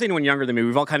 especially anyone younger than me,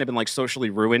 we've all kind of been like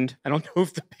socially ruined. I don't know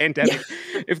if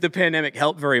the pandemic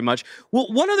helped very much.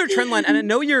 Well, one other trend line, and I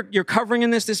know you're covering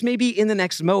in this may be in the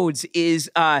next modes,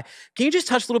 is can you just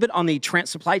touch a little bit on the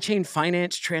supply chain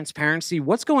finance transparency?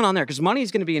 What's going on there? Because money is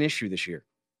going to be an issue this year.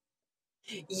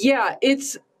 Yeah,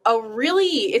 it's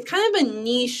kind of a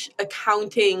niche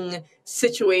accounting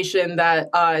situation that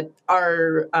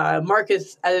our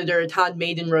Marcus editor, Todd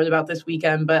Maiden, wrote about this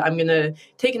weekend, but I'm going to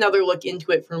take another look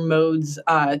into it for modes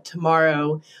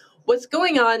tomorrow. What's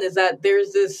going on is that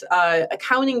there's this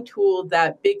accounting tool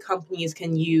that big companies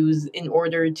can use in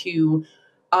order to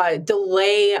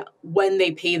delay when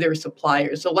they pay their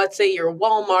suppliers. So let's say you're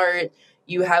Walmart,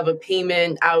 you have a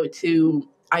payment out to,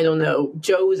 I don't know,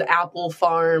 Joe's Apple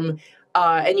Farm,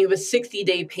 and you have a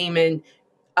 60-day payment,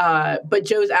 but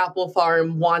Joe's Apple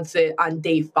Farm wants it on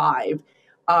day 5.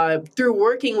 Through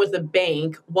working with a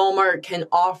bank, Walmart can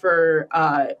offer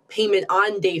payment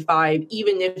on day 5,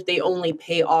 even if they only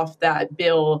pay off that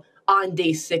bill on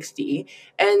day 60.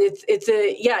 And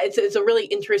it's a really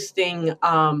interesting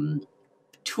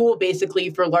tool, basically,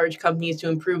 for large companies to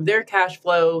improve their cash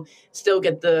flow, still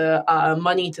get the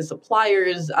money to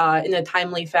suppliers in a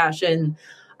timely fashion.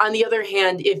 On the other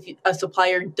hand, if a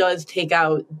supplier does take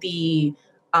out the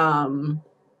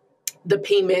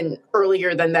payment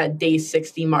earlier than that day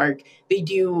 60 mark, they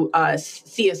do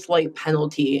see a slight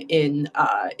penalty in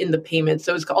the payment.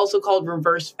 So it's also called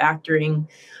reverse factoring.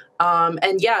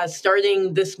 And yeah,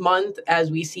 starting this month, as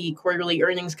we see quarterly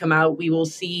earnings come out, we will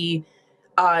see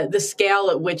the scale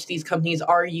at which these companies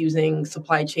are using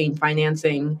supply chain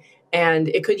financing. And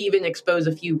it could even expose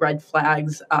a few red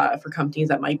flags for companies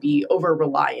that might be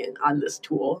over-reliant on this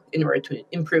tool in order to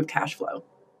improve cash flow.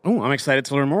 Oh, I'm excited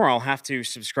to learn more. I'll have to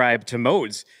subscribe to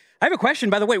Modes. I have a question,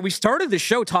 by the way. We started the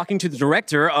show talking to the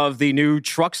director of the new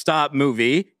truck stop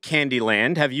movie,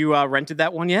 Candyland. Have you rented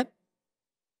that one yet?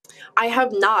 I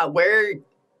have not.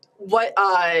 What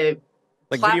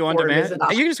like video on demand?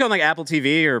 You can just go on like Apple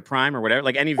TV or Prime or whatever,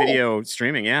 like any video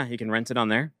streaming. Yeah, you can rent it on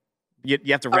there. You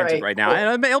have to rent it right now.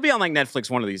 Cool. It'll be on like Netflix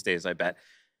one of these days, I bet.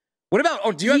 What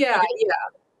about, do you have? Yeah.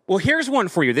 Well, here's one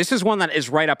for you. This is one that is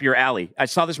right up your alley. I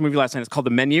saw this movie last night. It's called The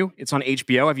Menu. It's on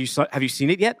HBO. Have you seen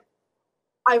it yet?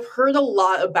 I've heard a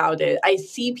lot about it. I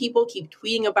see people keep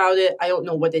tweeting about it. I don't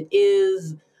know what it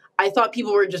is. I thought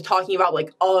people were just talking about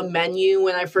like a menu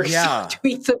when I first saw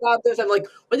tweets about this. I'm like,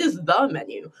 what is the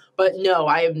menu? But no,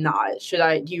 I have not.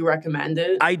 Do you recommend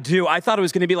it? I do. I thought it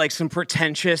was going to be like some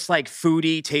pretentious, like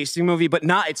foodie tasting movie, but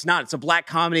it's not. It's a black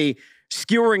comedy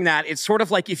skewering that. It's sort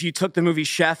of like if you took the movie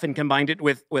Chef and combined it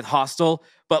with Hostel,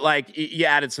 but like you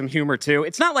added some humor too.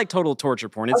 It's not like total torture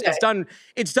porn.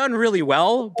 It's done really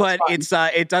well, but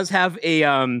it does have a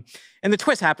and the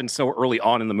twist happens so early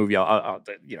on in the movie.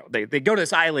 You know, they go to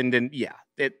this island and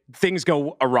things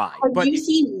go awry. Have you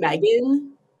seen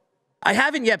Megan? I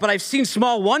haven't yet, but I've seen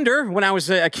Small Wonder when I was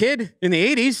a kid in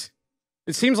the 80s.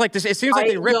 It seems like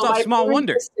they ripped off Small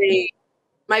Wonder.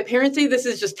 My parents say this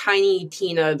is just Tiny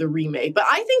Tina, the remake, but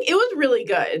I think it was really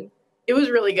good. It was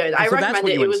really good. I recommend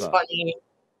it. It was funny.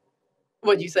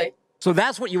 What'd you say? So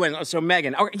that's what you went. So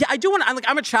Megan, yeah, I do want.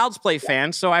 I'm a Child's Play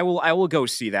fan, so I will go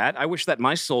see that. I wish that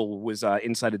my soul was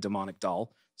inside a demonic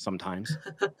doll sometimes.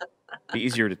 Be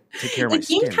easier to take care of my It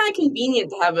seems skin. kind of convenient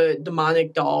to have a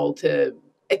demonic doll to.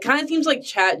 It kind of seems like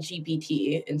Chat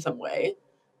GPT in some way.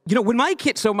 You know, when my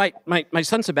kid, so my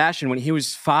son Sebastian, when he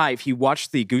was 5, he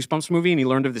watched the Goosebumps movie and he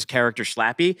learned of this character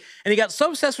Slappy, and he got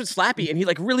so obsessed with Slappy, and he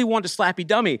like really wanted a Slappy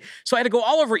dummy. So I had to go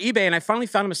all over eBay, and I finally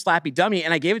found him a Slappy dummy,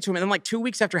 and I gave it to him. And then like 2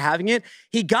 weeks after having it,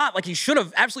 he got like he should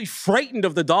have absolutely frightened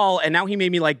of the doll, and now he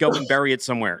made me like go and bury it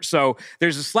somewhere. So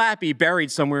there's a Slappy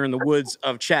buried somewhere in the woods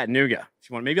of Chattanooga. If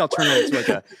you want, maybe I'll turn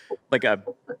that into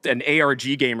an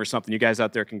ARG game or something. You guys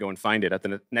out there can go and find it at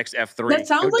the next F3. That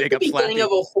sounds like the beginning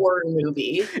of a horror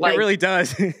movie. Like, it really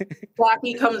does.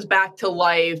 Slappy comes back to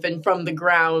life and from the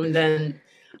ground, and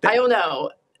I don't know.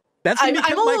 That's gonna be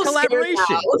my collaboration.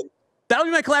 Now. That'll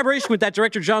be my collaboration with that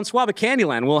director John Swab at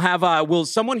Candyland. We'll have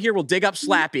someone here will dig up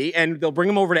Slappy and they'll bring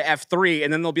him over to F3,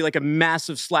 and then there'll be like a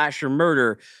massive slasher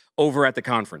murder over at the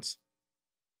conference.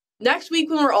 Next week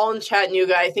when we're all in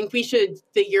Chattanooga, I think we should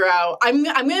figure out. I'm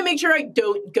gonna make sure I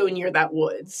don't go near that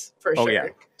woods for sure. Oh yeah,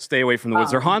 stay away from the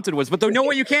woods. They're haunted woods. But you know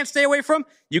what you can't stay away from?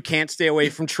 You can't stay away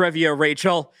from trivia,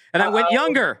 Rachel. And I went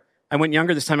younger. I went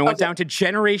younger this time. I went down to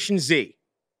Generation Z.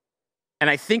 And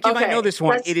I think you might know this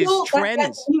one. It is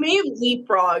trends. You may have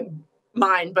leapfrogged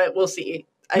mine, but we'll see.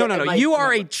 No. You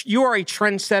are a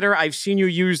trendsetter. I've seen you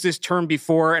use this term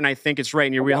before, and I think it's right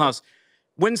in your wheelhouse.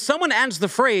 When someone adds the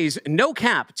phrase "no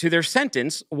cap" to their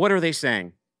sentence, what are they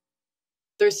saying?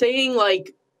 They're saying,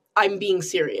 like, I'm being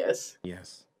serious.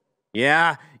 Yes.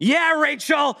 Yeah,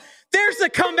 Rachel. There's the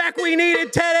comeback we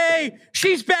needed today.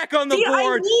 She's back on the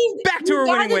board. Back to her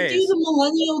winning ways. You gotta do the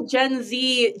millennial, Gen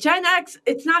Z, Gen X.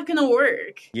 It's not gonna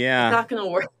work. Yeah. It's not gonna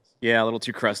work. Yeah, a little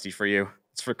too crusty for you.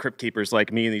 It's for crypt keepers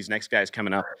like me and these next guys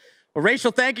coming up. Well,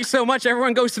 Rachel, thank you so much.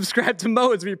 Everyone go subscribe to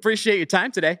Modes. We appreciate your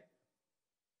time today.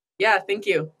 Yeah, thank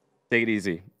you. Take it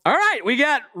easy. All right, we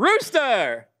got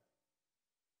Rooster.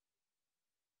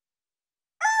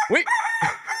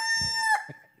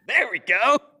 There we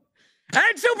go.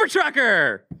 And Super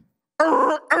Trucker.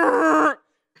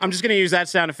 I'm just going to use that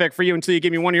sound effect for you until you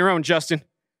give me one of your own, Justin.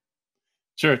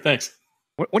 Sure, thanks.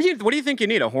 What do you think you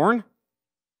need? A horn?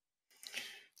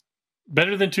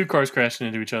 Better than 2 cars crashing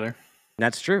into each other.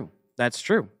 That's true.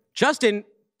 Justin,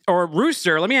 or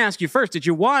Rooster, let me ask you first. Did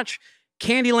you watch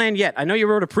Candyland yet? I know you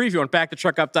wrote a preview on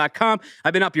backthetruckup.com.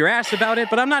 I've been up your ass about it,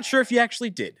 but I'm not sure if you actually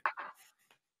did.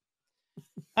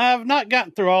 I've not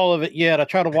gotten through all of it yet. I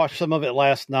tried to watch some of it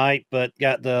last night, but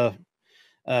got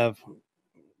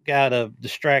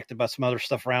distracted by some other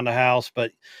stuff around the house.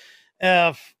 But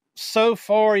so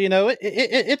far, you know,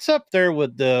 it's up there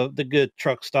with the good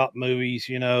truck stop movies.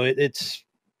 You know,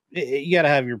 you got to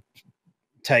have your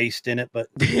taste in it. But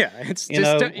yeah, it's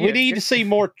we need to see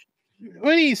more.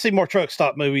 We need to see more truck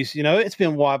stop movies. You know, it's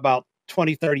been about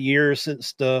 20, 30 years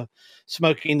since the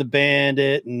Smokey and the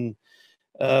Bandit and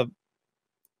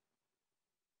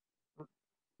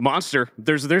Monster.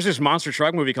 There's this monster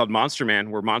truck movie called Monster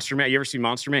Man, where Monster Man, you ever seen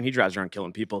Monster Man? He drives around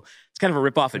killing people. It's kind of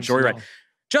a ripoff of Joyride.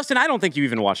 Justin, I don't think you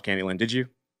even watched Candyland, did you?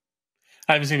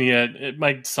 I haven't seen it yet.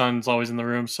 My son's always in the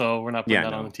room, so we're not putting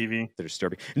that on the TV. They're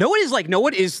disturbing.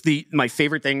 What is my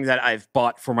favorite thing that I've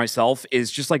bought for myself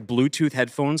is just like Bluetooth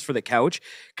headphones for the couch,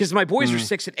 because my boys are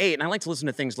 6 and 8, and I like to listen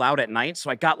to things loud at night. So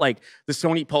I got like the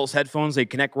Sony Pulse headphones. They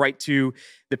connect right to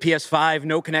the PS5,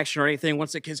 no connection or anything.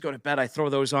 Once the kids go to bed, I throw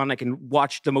those on. I can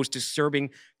watch the most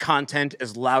disturbing content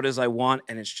as loud as I want,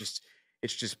 and it's just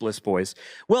bliss, boys.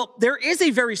 Well, there is a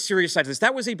very serious side to this.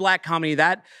 That was a black comedy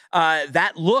that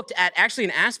looked at actually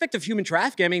an aspect of human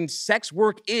trafficking. I mean, sex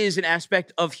work is an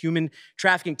aspect of human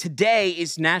trafficking. Today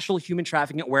is National Human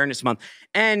Trafficking Awareness Month.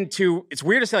 And it's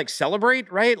weird to say like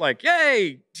celebrate, right? Like,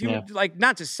 yay, like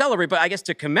not to celebrate, but I guess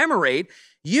to commemorate.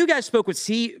 You guys spoke with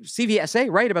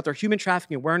CVSA, right, about their Human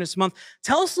Trafficking Awareness Month.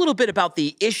 Tell us a little bit about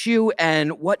the issue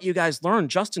and what you guys learned.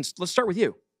 Justin, let's start with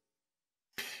you.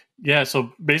 Yeah,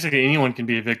 so basically anyone can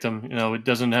be a victim. You know, it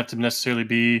doesn't have to necessarily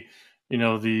be, you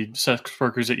know, the sex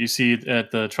workers that you see at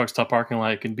the truck stop parking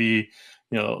lot. It can be,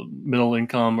 you know, middle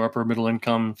income or upper middle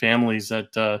income families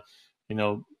that, you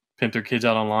know, pimp their kids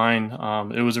out online.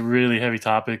 It was a really heavy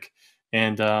topic.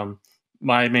 And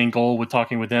my main goal with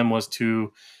talking with them was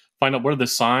to find out what are the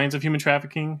signs of human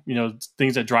trafficking, you know,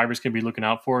 things that drivers can be looking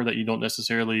out for that you don't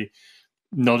necessarily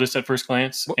notice at first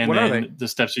glance. And what then are they? The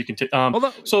steps you can take.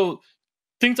 So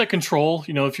things like control,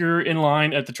 you know, if you're in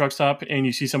line at the truck stop and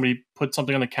you see somebody put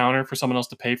something on the counter for someone else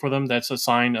to pay for them, that's a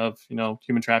sign of, you know,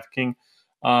 human trafficking.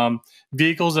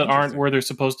 Vehicles that aren't where they're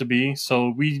supposed to be.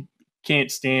 So we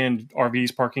can't stand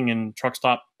RVs parking in truck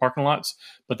stop parking lots,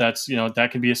 but that's, you know,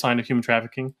 that can be a sign of human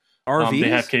trafficking. RVs? They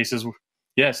have cases.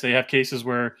 Yes, they have cases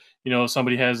where, you know,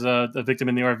 somebody has a victim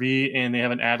in the RV and they have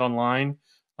an ad online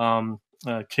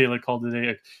Kayla called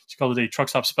it she called it a truck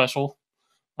stop special.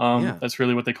 That's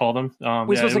really what they call them.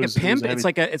 Wait, so it's like a pimp.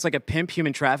 It's like a pimp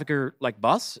human trafficker like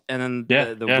bus, and then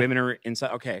the women are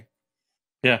inside. Okay.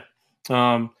 Yeah.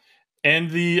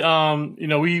 And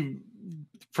the we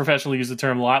professionally use the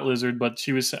term lot lizard, but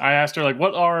I asked her, like,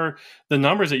 what are the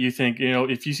numbers that you think,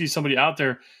 if you see somebody out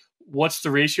there, what's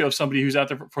the ratio of somebody who's out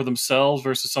there for themselves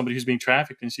versus somebody who's being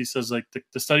trafficked? And she says, like,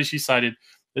 the study she cited,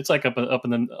 it's like up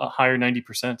in the higher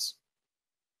 90%.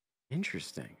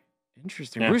 Interesting.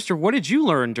 Yeah. Rooster, what did you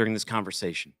learn during this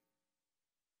conversation?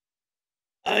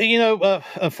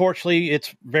 Unfortunately,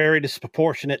 it's very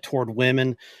disproportionate toward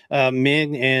women.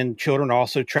 Men and children are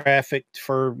also trafficked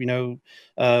for,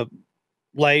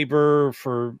 labor,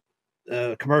 for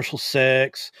commercial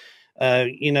sex.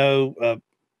 Finding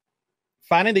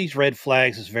these red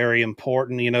flags is very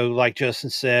important. Like Justin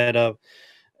said,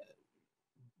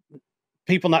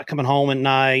 people not coming home at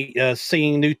night,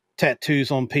 seeing new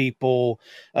tattoos on people,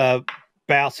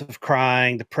 bouts of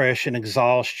crying, depression,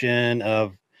 exhaustion,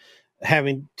 of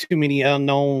having too many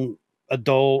unknown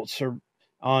adults or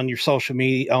on your social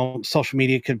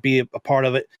media could be a part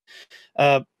of it.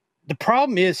 The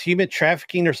problem is human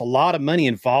trafficking. There's a lot of money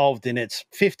involved in it. It's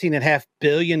 $15.5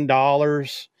 billion.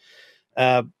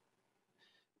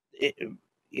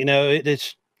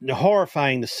 It's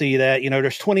horrifying to see that.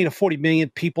 There's 20 to 40 million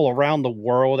people around the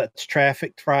world that's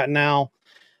trafficked right now.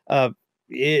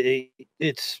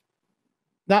 It's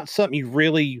not something you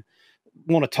really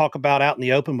want to talk about out in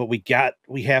the open, but we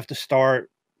have to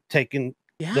start looking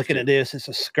at this. It's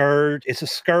a scourge. It's a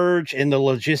scourge in the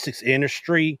logistics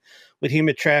industry with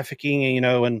human trafficking.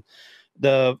 And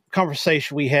the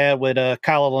conversation we had with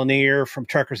Kyla Lanier from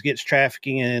Truckers Against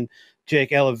Trafficking and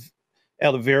Jake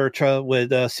Oliveira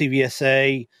with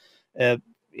CVSA,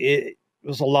 it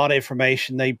was a lot of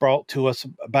information they brought to us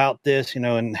about this,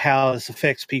 and how this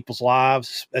affects people's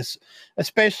lives,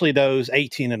 especially those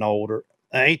 18 and older.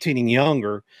 18 and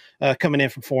younger, coming in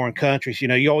from foreign countries.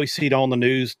 You always see it on the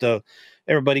news,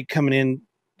 everybody coming in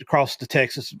across the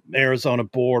Texas, Arizona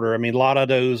border. I mean, a lot of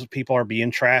those people are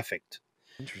being trafficked.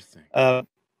 Interesting.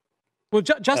 Well,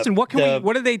 Justin, what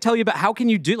did they tell you about? How can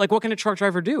you do, what can a truck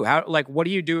driver do? What do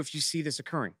you do if you see this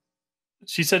occurring?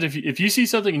 She said, if you see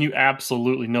something and you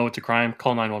absolutely know it's a crime,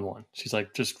 call 911. She's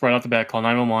like, just right off the bat, call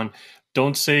 911.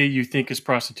 Don't say you think it's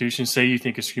prostitution. Say you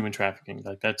think it's human trafficking.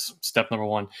 Like, that's step number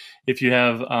one. If you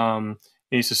have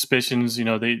any suspicions,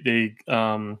 they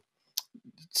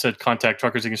said contact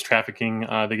Truckers Against Trafficking.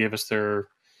 They gave us their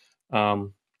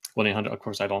 1-800. Of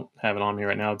course, I don't have it on me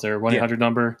right now. It's their 1-800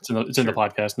 number. It's in the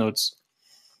podcast notes.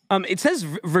 It says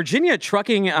Virginia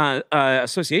Trucking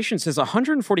Association says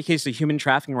 140 cases of human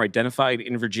trafficking were identified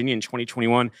in Virginia in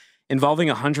 2021. Involving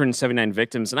 179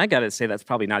 victims, and I gotta say that's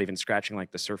probably not even scratching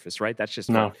the surface, right? That's just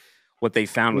what they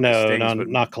found with the stings.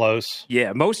 Not close.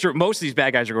 Yeah, most of these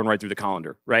bad guys are going right through the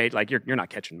colander, right? Like you're not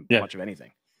catching much of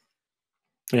anything.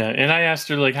 Yeah, and I asked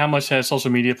her how much has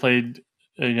social media played,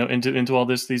 into all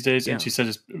this these days, and she said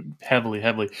it's heavily.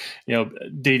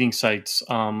 Dating sites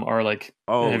are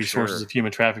heavy sources of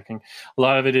human trafficking. A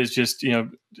lot of it is just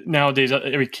nowadays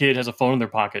every kid has a phone in their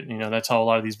pocket. That's how a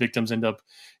lot of these victims end up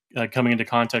coming into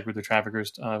contact with the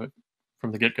traffickers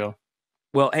from the get-go.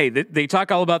 Well, hey, they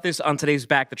talk all about this on today's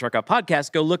Back the Truck Up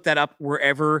podcast. Go look that up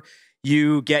wherever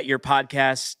you get your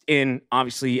podcast in.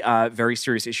 Obviously, very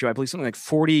serious issue. I believe something like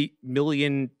 40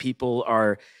 million people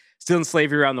are still in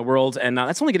slavery around the world, and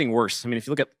that's only getting worse. I mean, if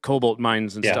you look at cobalt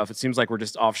mines and stuff, it seems like we're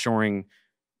just offshoring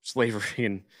slavery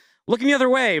and looking the other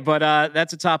way, but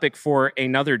that's a topic for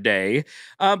another day.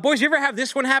 Boys, you ever have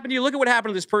this one happen to you? Look at what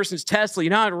happened to this person's Tesla. You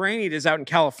know how rainy it is out in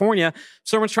California.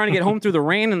 Someone's trying to get home through the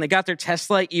rain, and they got their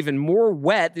Tesla even more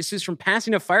wet. This is from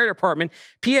Pasadena Fire Department.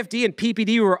 PFD and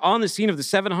PPD were on the scene of the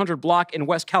 700 block in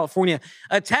West California.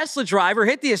 A Tesla driver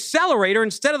hit the accelerator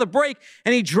instead of the brake,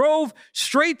 and he drove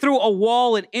straight through a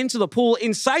wall and into the pool.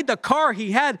 Inside the car,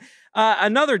 he had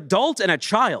another adult and a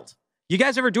child. You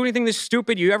guys ever do anything this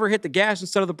stupid? You ever hit the gas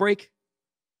instead of the brake?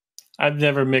 I've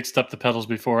never mixed up the pedals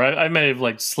before. I may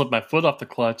have slipped my foot off the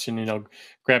clutch and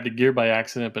grabbed a gear by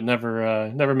accident, but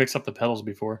never mixed up the pedals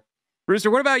before. Rooster,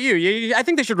 what about you? I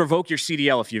think they should revoke your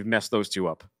CDL if you've messed those two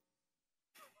up.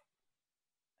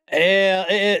 Yeah,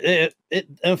 it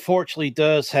unfortunately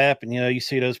does happen. You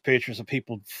see those pictures of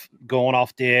people going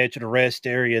off the edge of the rest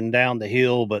area and down the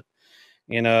hill, but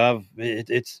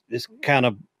it's kind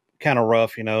of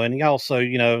rough, and also,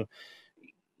 you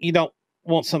don't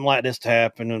want something like this to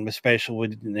happen, and especially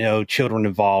with, children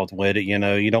involved with it.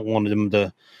 You don't want them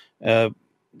to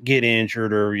get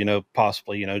injured or,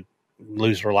 possibly,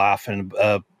 lose their life. And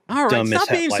all right, dumb stop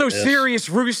being like so this. serious,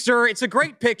 Rooster. It's a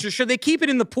great picture. Should they keep it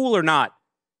in the pool or not?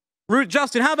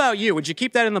 Justin, how about you? Would you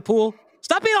keep that in the pool?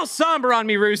 Stop being all somber on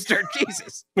me, Rooster.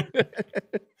 Jesus.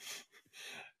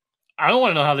 I don't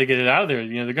want to know how they get it out of there.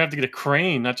 You know, they're gonna have to get a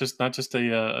crane, not just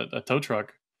a tow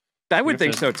truck. I would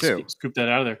think so too. Scoop that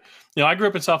out of there. You know, I grew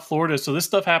up in South Florida, so this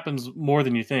stuff happens more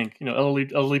than you think. You know,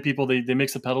 elderly people, they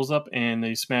mix the pedals up and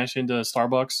they smash into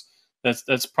Starbucks.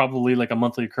 That's probably like a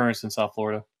monthly occurrence in South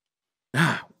Florida.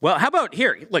 Well, how about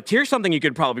here? Look, here's something you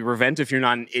could probably prevent if you're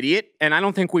not an idiot. And I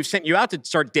don't think we've sent you out to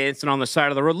start dancing on the side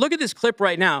of the road. Look at this clip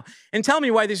right now and tell me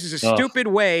why this is a stupid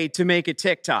way to make a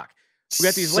TikTok. We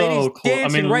got these ladies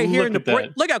dancing right here in the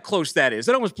break. Look how close that is.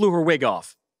 It almost blew her wig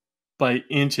off. By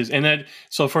inches. And that,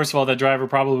 so first of all, that driver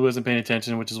probably wasn't paying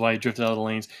attention, which is why he drifted out of the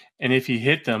lanes. And if he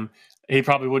hit them, he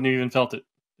probably wouldn't have even felt it.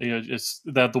 You know, it's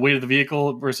that the weight of the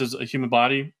vehicle versus a human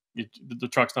body, the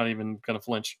truck's not even going to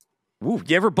flinch. Ooh,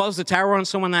 you ever buzz the tower on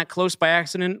someone that close by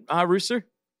accident, Rooster?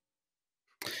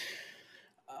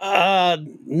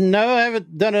 No, I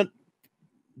haven't done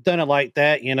it like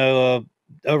that. You know,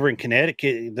 over in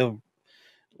Connecticut,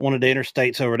 one of the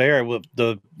interstates over there,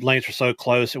 the lanes were so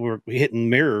close that we were hitting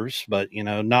mirrors, but you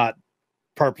know, not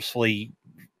purposefully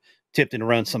tipped to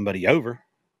run somebody over.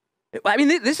 I mean,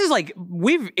 this is like,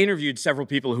 we've interviewed several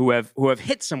people who have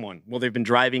hit someone while they've been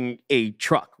driving a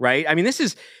truck, right? I mean, it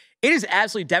is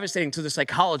absolutely devastating to the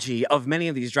psychology of many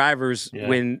of these drivers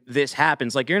when this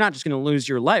happens. Like, you're not just going to lose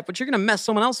your life, but you're going to mess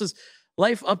someone else's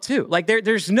life up too. Like,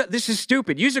 this is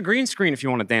stupid. Use a green screen if you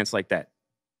want to dance like that.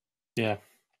 Yeah.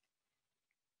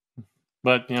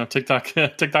 But, you know, TikTok's well,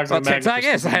 TikTok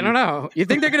is. I don't know. You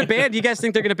think they're going to ban? Do you guys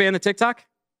think they're going to ban the TikTok?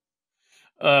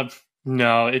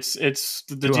 No, it's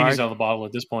the genie's out of the bottle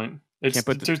at this point. There's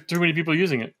too many people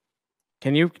using it.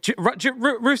 Can you,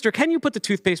 Rooster, can you put the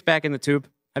toothpaste back in the tube?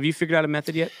 Have you figured out a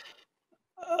method yet?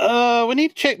 We need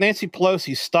to check Nancy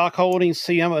Pelosi's stock holdings,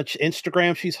 see how much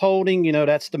Instagram she's holding. You know,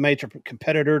 that's the major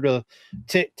competitor to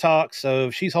TikTok. So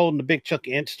if she's holding a big chunk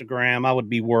of Instagram, I would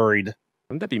be worried.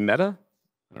 Wouldn't that be Meta?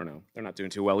 I don't know. They're not doing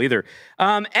too well either.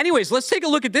 Anyways, let's take a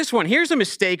look at this one. Here's a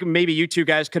mistake maybe you two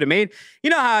guys could have made. You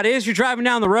know how it is. You're driving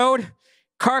down the road.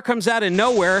 Car comes out of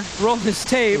nowhere. Roll this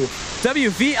tape.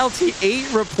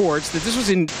 WVLT8 reports that this was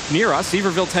near us,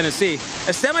 Sevierville, Tennessee.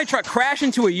 A semi-truck crashed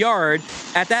into a yard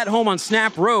at that home on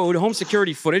Snap Road. Home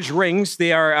security footage rings.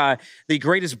 They are the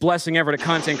greatest blessing ever to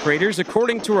content creators.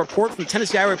 According to a report from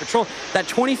Tennessee Highway Patrol, that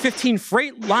 2015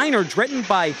 Freightliner driven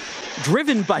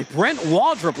by Brent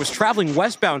Waldrop was traveling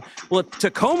westbound. Well,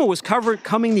 Tacoma was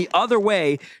coming the other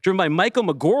way, driven by Michael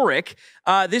McGorrick.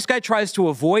 This guy tries to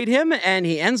avoid him, and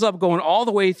he ends up going all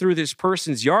the way through this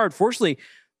person's yard. Fortunately,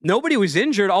 nobody was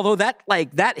injured, although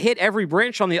that hit every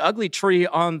branch on the ugly tree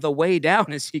on the way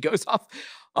down as he goes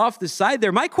off the side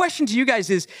there. My question to you guys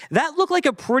is, that looked like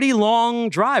a pretty long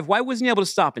drive. Why wasn't he able to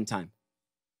stop in time?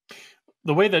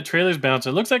 The way that trailer's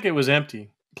bouncing, it looks like it was empty.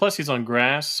 Plus, he's on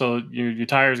grass, so your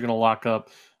tire is going to lock up.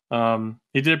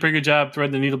 He did a pretty good job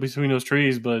threading the needle between those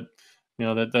trees, but you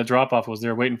know that drop-off was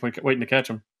there waiting to catch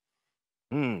him.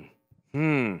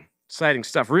 Exciting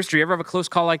stuff. Rooster, you ever have a close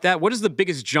call like that? What is the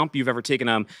biggest jump you've ever taken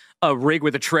a rig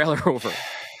with a trailer over?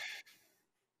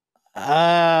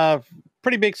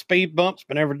 Pretty big speed bumps,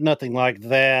 but nothing like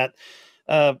that.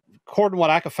 According to what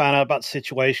I could find out about the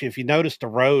situation, if you notice the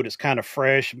road is kind of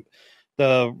fresh.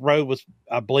 The road was,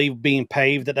 I believe, being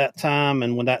paved at that time,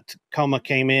 and when that Tacoma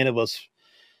came in, it was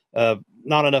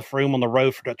not enough room on the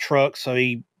road for the truck, so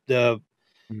the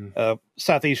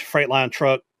Southeast Freightliner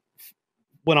truck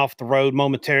went off the road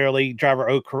momentarily. Driver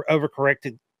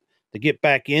overcorrected to get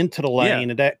back into the lane,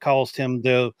 and that caused him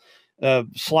to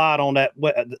slide on that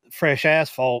fresh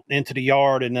asphalt into the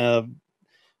yard and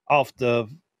off the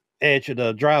edge of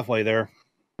the driveway there.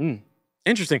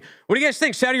 Interesting. What do you guys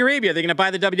think? Saudi Arabia, are they going to buy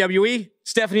the WWE?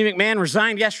 Stephanie McMahon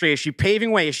resigned yesterday. Is she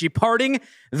paving way? Is she parting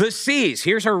the seas?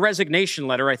 Here's her resignation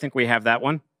letter. I think we have that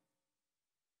one.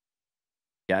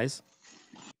 Guys,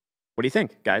 what do you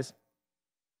think, guys?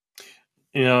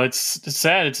 You know, it's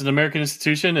sad. It's an American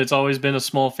institution. It's always been a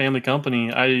small family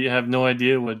company. I have no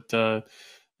idea what the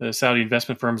Saudi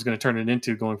investment firm is going to turn it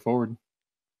into going forward.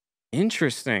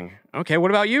 Interesting. Okay, what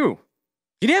about you?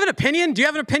 Do you have an opinion? Do you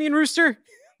have an opinion, Rooster?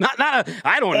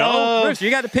 I don't know. Rooster, you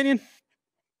got an opinion?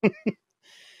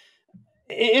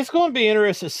 It's going to be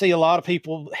interesting to see. A lot of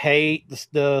people hate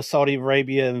the Saudi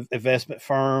Arabia investment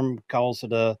firm because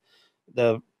of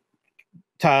the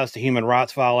ties to human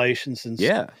rights violations and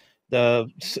the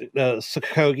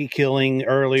Khashoggi killing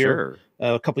earlier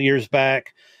a couple of years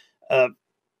back.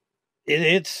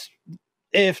 It's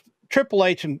if Triple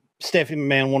H and Stephanie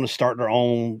McMahon want to start their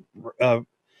own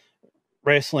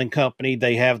wrestling company,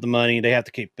 they have the money, they have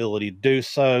the capability to do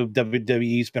so.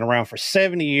 WWE's been around for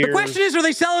 70 years. The question is, are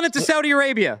they selling it to Saudi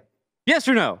Arabia? Yes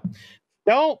or no?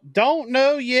 Don't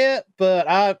know yet, but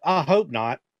I hope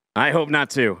not. I hope not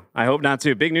too. I hope not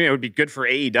too. Big news. It would be good for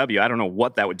AEW. I don't know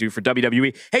what that would do for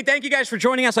WWE. Hey, thank you guys for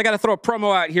joining us. I got to throw a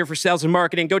promo out here for sales and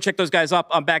marketing. Go check those guys up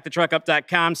on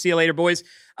backthetruckup.com. See you later, boys.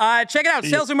 Check it out.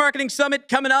 Sales and Marketing Summit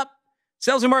coming up.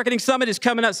 Sales and Marketing Summit is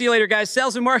coming up. See you later, guys.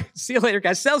 See you later,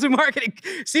 guys. Sales and Marketing.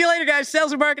 See you later, guys.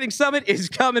 Sales and Marketing Summit is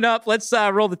coming up. Let's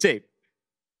roll the tape.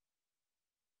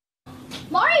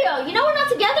 Mario, you know we're not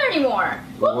together anymore.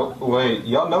 Wait,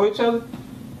 y'all know each other?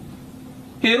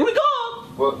 Here we go.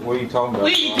 What are you talking about?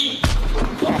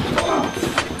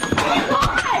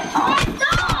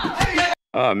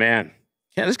 Oh, man.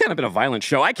 Yeah, this has kind of been a violent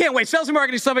show. I can't wait. Sales and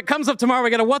Marketing Summit comes up tomorrow. We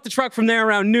got a What the Truck from there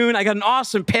around noon. I got an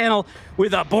awesome panel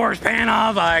with Boris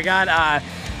Panov. I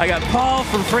got Paul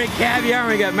from Freight Caviar,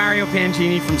 and we got Mario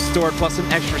Pangini from Store, plus some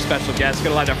extra special guests. Go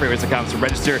to live.freightwaves.com to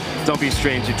register. Don't be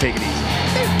strange and take it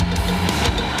easy.